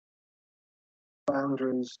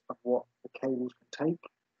 Boundaries of what the cables can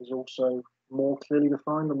take is also more clearly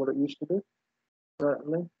defined than what it used to be,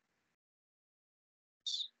 certainly.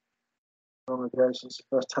 It's long ago since the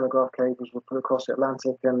first telegraph cables were put across the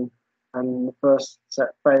Atlantic and the first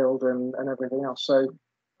set failed and everything else. So,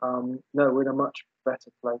 no, we're in a much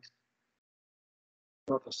better place.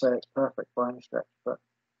 Not to say it's perfect by any stretch, but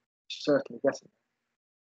certainly getting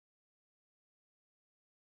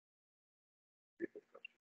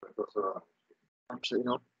there.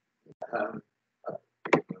 Absolutely not.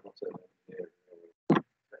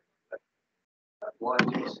 Why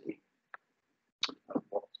do you see?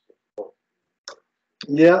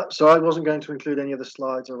 Yeah, so I wasn't going to include any of the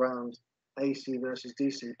slides around AC versus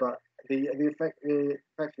DC, but effectively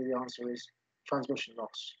the answer is transmission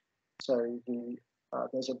loss. So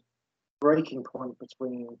there's a breaking point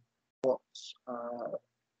between what's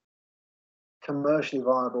commercially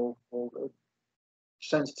viable or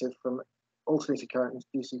sensitive from alternating current into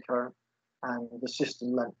DC current and the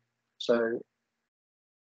system length. So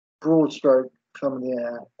broad stroke, thumb in the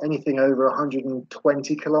air, anything over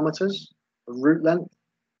 120 kilometers of route length,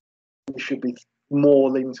 you should be more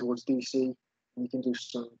leaning towards DC. You can do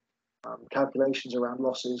some calculations around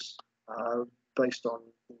losses based on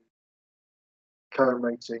the current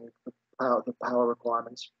rating, the power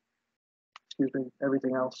requirements,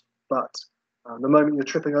 everything else. But the moment you're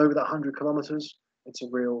tripping over that 100 kilometers, it's a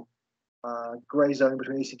real grey zone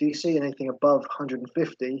between AC/DC, and anything above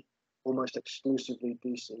 150, almost exclusively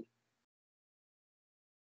DC.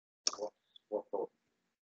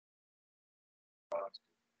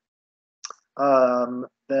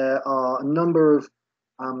 There are a number of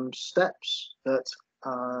steps that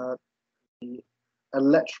the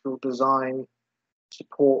electrical design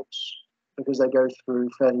supports because they go through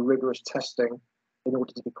fairly rigorous testing in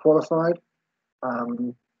order to be qualified.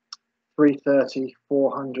 330,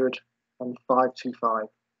 400, and 525,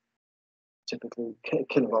 typically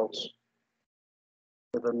kilovolts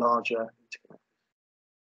for the larger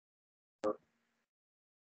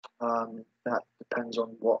interconnectors. That depends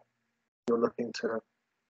on what you're looking to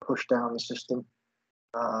push down the system.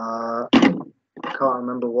 I can't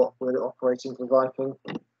remember what we're operating for Viking.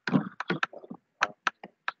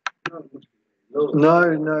 No,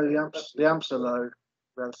 the amps are low,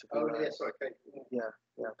 relatively low. Yes, okay. Yeah,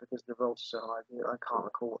 because the volts are so high. I can't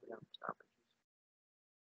recall what the amp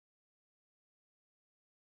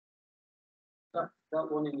is.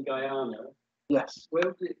 That one in Guyana. Yes. Where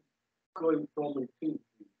was it going from and to?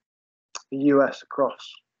 The US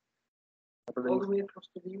across, I believe. All the way across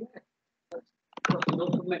to the US. That's across the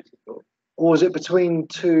Gulf of Mexico. Or is it between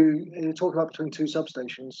two? You're talking about between two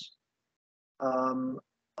substations.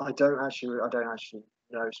 I don't actually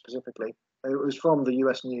know specifically. It was from the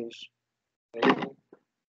US News.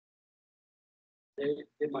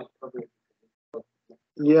 They might cover it.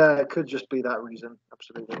 Yeah, it could just be that reason.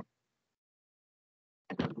 Absolutely.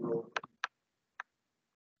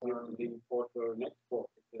 The import or an export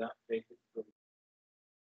to that basis.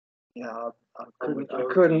 Yeah, I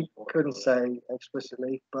couldn't say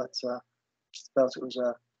explicitly, but just felt it was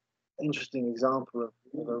a interesting example of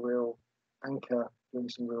a real anchor doing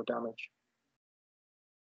some real damage.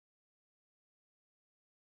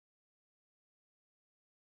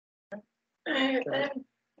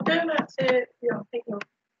 Going back to, I think you're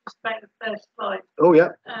just about the first slide. Oh yeah.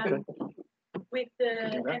 Okay. With the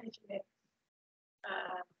energy mix.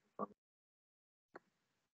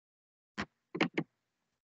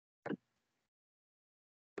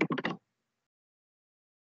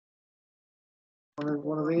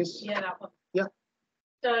 One of these? Yeah, that one. Yeah.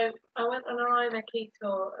 So I went on an IMechE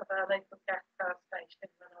tour of our local gas power station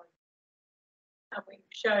and we were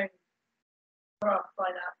shown graph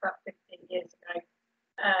by that about 15 years ago.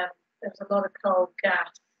 There was a lot of coal,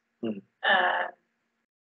 gas,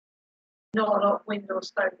 not a lot of wind or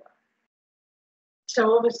solar.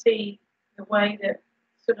 So obviously the way that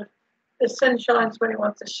sort of the sun shines when it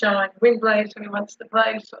wants to shine, wind blows when it wants to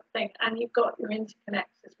blow, sort of thing, and you've got your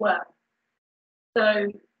interconnects as well.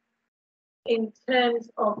 So in terms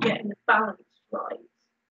of getting the balance right,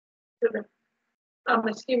 sort of, I'm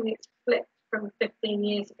assuming it's flipped from 15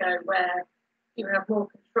 years ago where you have more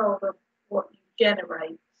control of what you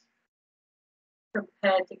generate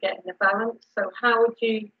compared to getting the balance. So how would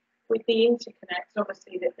you, with the interconnects,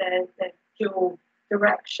 obviously that they're dual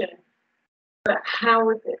direction, but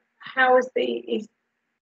I'm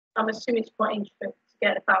assuming it's quite interesting to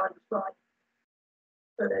get a balance right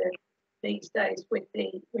for these days with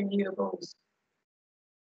the renewables.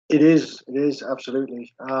 It is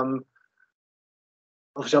absolutely.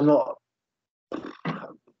 Obviously, I'm not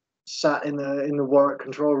sat in the Warwick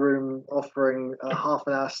control room offering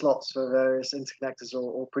half-an-hour slots for various interconnectors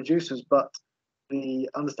or producers, but the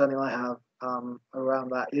understanding I have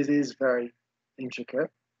around that, it is very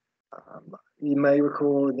intricate. You may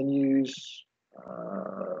recall in the news,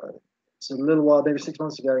 it's a little while, maybe 6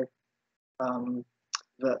 months ago,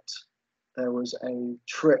 that there was a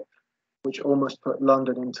trip which almost put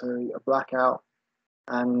London into a blackout,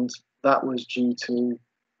 and that was due to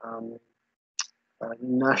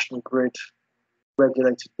National Grid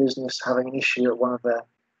regulated business having an issue at one of their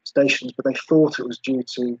stations, but they thought it was due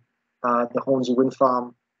to the Hornsey wind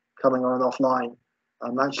farm coming on and offline.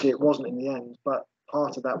 Actually, it wasn't in the end, but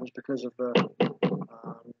part of that was because of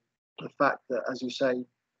the fact that, as you say,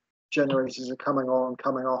 generators are coming on,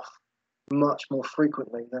 coming off much more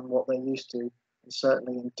frequently than what they used to, and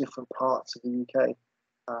certainly in different parts of the UK.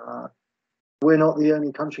 We're not the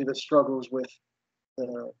only country that struggles with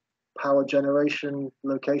the power generation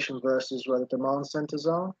location versus where the demand centers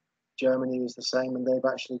are. Germany is the same, and they've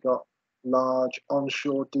actually got large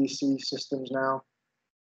onshore DC systems now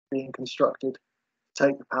being constructed to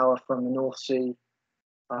take the power from the North Sea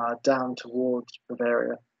down towards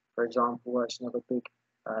Bavaria, for example, where it's another big,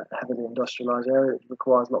 heavily industrialized area. It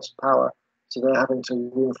requires lots of power. So they're having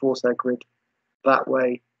to reinforce their grid that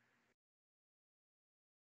way.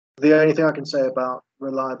 The only thing I can say about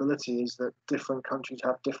reliability is that different countries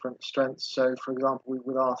have different strengths. So, for example,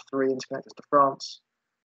 with our 3 interconnectors to France,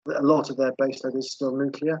 a lot of their baseload is still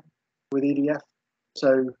nuclear with EDF.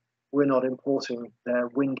 So we're not importing their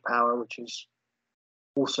wind power, which is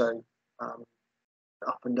also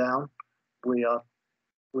up and down.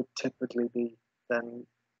 Would typically be then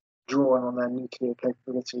drawing on their nuclear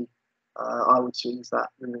capability. I would see that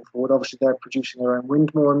moving forward. Obviously, they're producing their own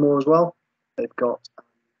wind more and more as well. They've got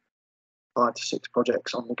 5 to 6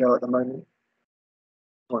 projects on the go at the moment.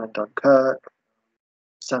 One in Dunkirk,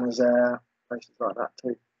 Saint-Nazaire, places like that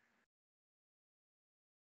too.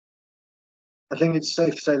 I think it's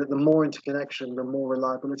safe to say that the more interconnection, the more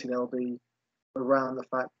reliability there will be around the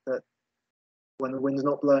fact that when the wind's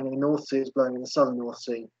not blowing in the North Sea, it's blowing in the southern North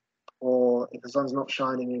Sea. Or if the sun's not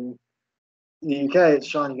shining in the UK, it's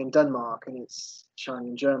shining in Denmark, and it's shining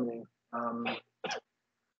in Germany.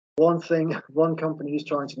 One company is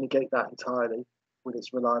trying to negate that entirely with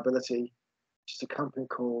its reliability, which is a company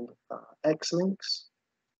called Xlinks.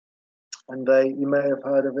 And you may have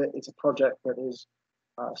heard of it. It's a project that is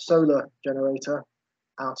a solar generator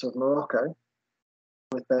out of Morocco,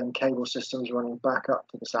 with then cable systems running back up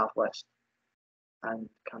to the southwest and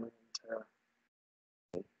coming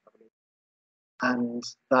into, and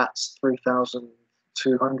that's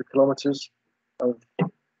 3,200 kilometers of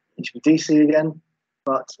HVDC again.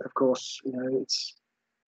 But of course, it's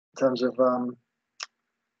in terms of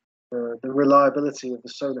the reliability of the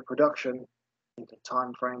solar production, the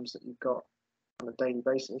time frames that you've got on a daily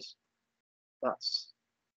basis, that's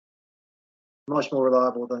much more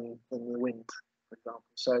reliable than the wind, for example.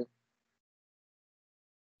 So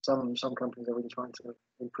some companies are really trying to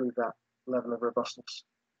improve that level of robustness,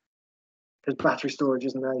 because battery storage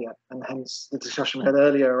isn't there yet, and hence the discussion we had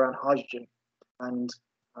earlier around hydrogen and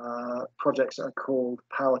projects that are called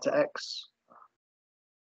power to X,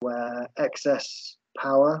 where excess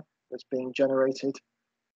power that's being generated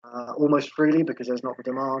almost freely because there's not the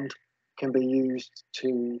demand can be used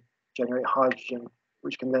to generate hydrogen,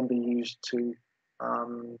 which can then be used to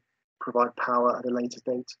provide power at a later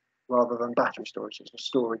date rather than battery storage. It's a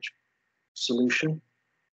storage solution.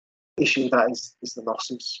 Issue that is the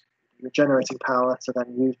losses. You're generating power to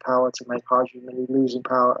then use power to make hydrogen, and you're losing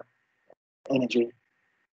power, energy,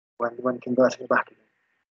 when converting it back again.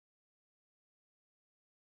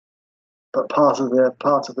 But part of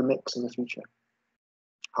the mix in the future,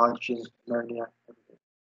 hydrogen, ammonia, everything.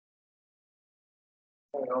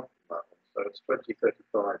 So it's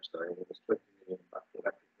 2035 saying there's 20 million battery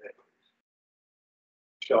electric vehicles.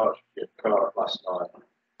 Charged your car last night,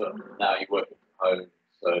 but now you're working from home,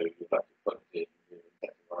 so you have to plug it in and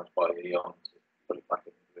get by Eon to put it back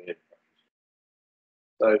in the grid.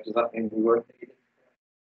 So does that mean we won't need it?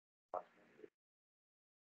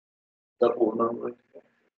 Double number?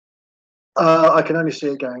 I can only see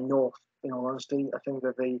it going north, in all honesty. I think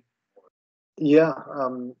that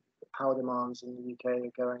power demands in the UK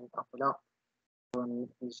are going up and up. In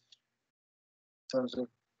terms of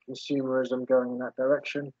consumerism going in that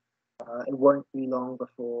direction, it won't be long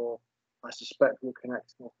before I suspect we'll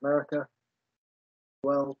connect North America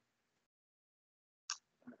well,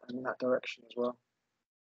 and in that direction as well.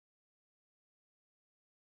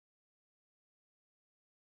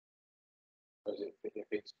 If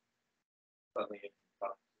it's only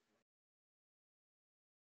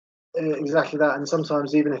Exactly that, and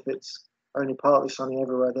sometimes even if it's only partly sunny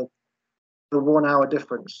everywhere, the 1 hour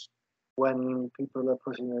difference when people are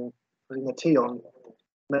putting the tea on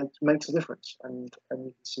makes a difference, and you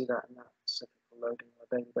can see that in that cyclical loading on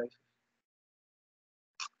a daily basis.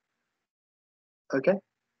 Okay.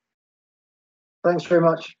 Thanks very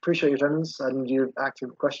much. Appreciate your attendance and your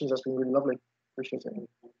active questions. That's been really lovely. Appreciate it.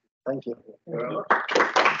 Thank you.